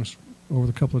great songs over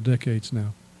the couple of decades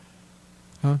now.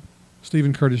 Huh?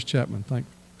 Stephen Curtis Chapman,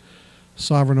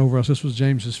 Sovereign Over Us. This was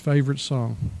James's favorite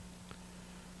song.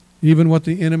 Even what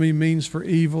the enemy means for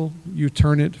evil, you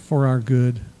turn it for our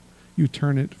good. You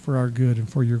turn it for our good and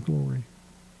for your glory.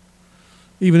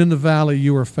 Even in the valley,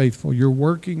 you are faithful. You're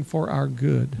working for our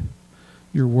good.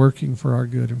 You're working for our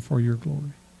good and for your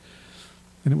glory.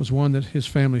 And it was one that his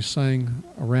family sang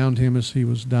around him as he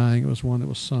was dying. It was one that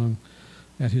was sung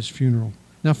at his funeral.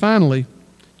 Now finally,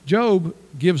 Job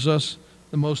gives us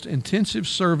the most intensive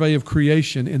survey of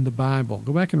creation in the Bible.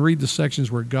 Go back and read the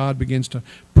sections where God begins to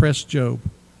press Job.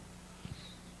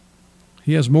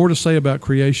 He has more to say about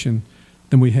creation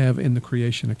than we have in the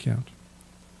creation account.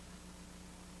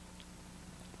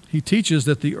 He teaches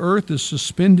that the earth is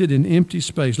suspended in empty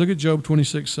space. Look at Job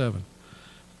 26:7.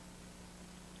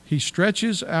 He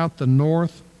stretches out the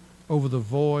north over the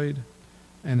void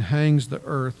and hangs the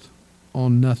earth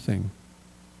on nothing.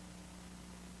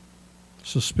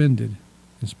 Suspended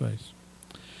in space.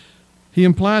 He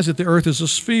implies that the earth is a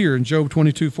sphere in Job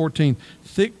 22:14.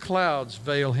 Thick clouds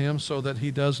veil him so that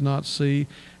he does not see,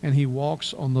 and he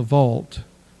walks on the vault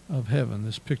of heaven.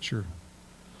 This picture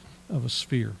of a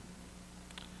sphere.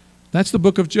 That's the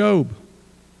book of Job.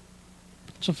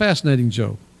 It's a fascinating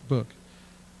book.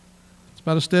 It's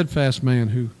about a steadfast man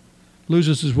who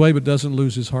loses his way but doesn't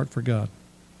lose his heart for God.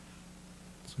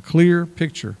 It's a clear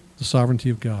picture of the sovereignty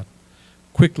of God.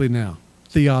 Quickly now,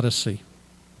 theodicy.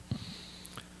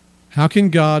 How can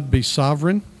God be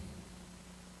sovereign,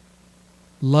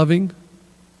 loving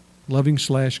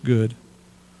 / good,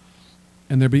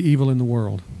 and there be evil in the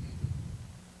world?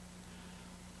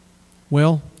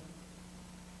 Well,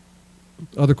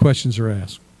 other questions are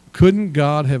asked. Couldn't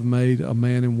God have made a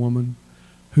man and woman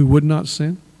who would not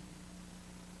sin?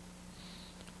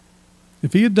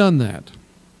 If he had done that,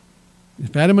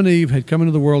 if Adam and Eve had come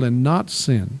into the world and not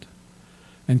sinned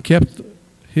and kept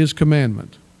his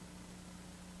commandment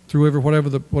through whatever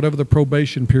the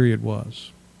probation period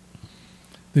was,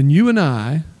 then you and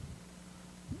I,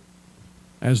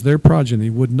 as their progeny,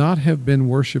 would not have been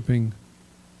worshiping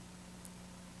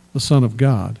the Son of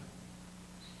God.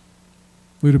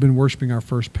 We would have been worshiping our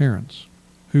first parents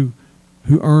who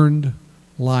earned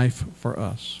life for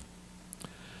us.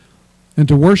 And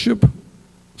to worship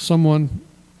someone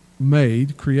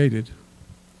created,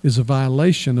 is a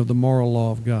violation of the moral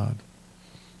law of God,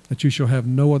 that you shall have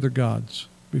no other gods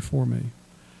before me.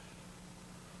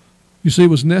 You see, it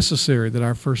was necessary that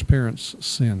our first parents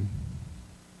sin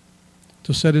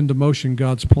to set into motion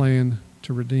God's plan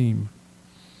to redeem.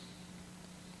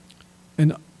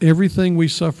 And everything we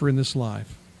suffer in this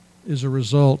life is a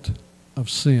result of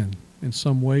sin in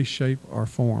some way, shape, or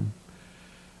form.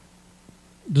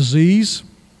 Disease,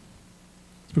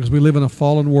 because we live in a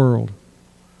fallen world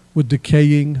with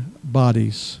decaying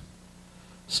bodies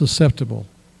susceptible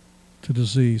to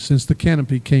disease. Since the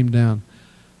canopy came down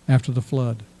after the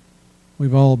flood,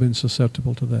 we've all been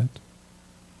susceptible to that.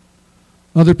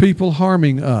 Other people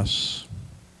harming us,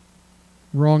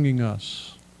 wronging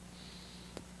us.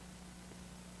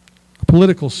 A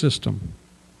political system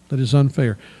that is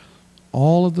unfair.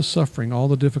 All of the suffering, all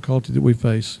the difficulty that we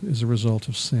face is a result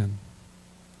of sin.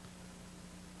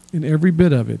 And every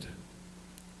bit of it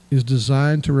is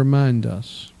designed to remind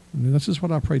us. And this is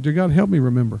what I pray. Dear God, help me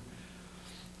remember.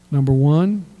 Number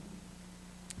one,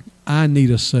 I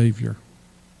need a Savior.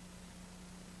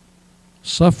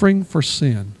 Suffering for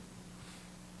sin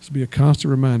is to be a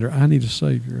constant reminder. I need a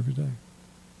Savior every day.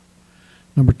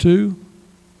 Number two,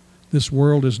 this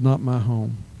world is not my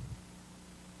home.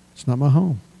 It's not my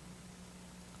home.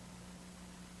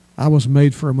 I was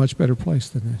made for a much better place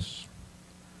than this.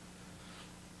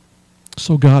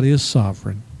 So God is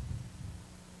sovereign.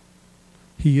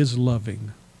 He is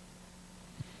loving.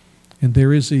 and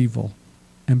there is evil,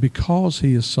 and because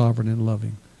he is sovereign and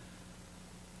loving,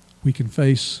 we can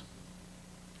face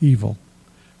evil.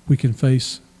 We can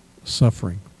face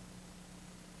suffering,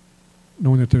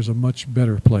 knowing that there's a much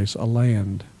better place, a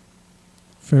land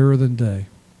fairer than day,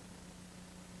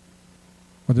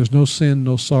 where there's no sin,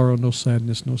 no sorrow, no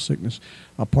sadness, no sickness.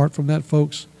 Apart from that,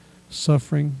 folks,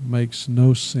 suffering makes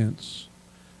no sense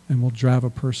and will drive a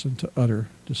person to utter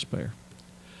despair.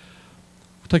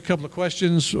 We'll take a couple of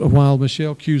questions while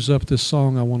Michelle cues up this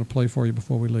song I want to play for you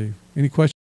before we leave. Any questions?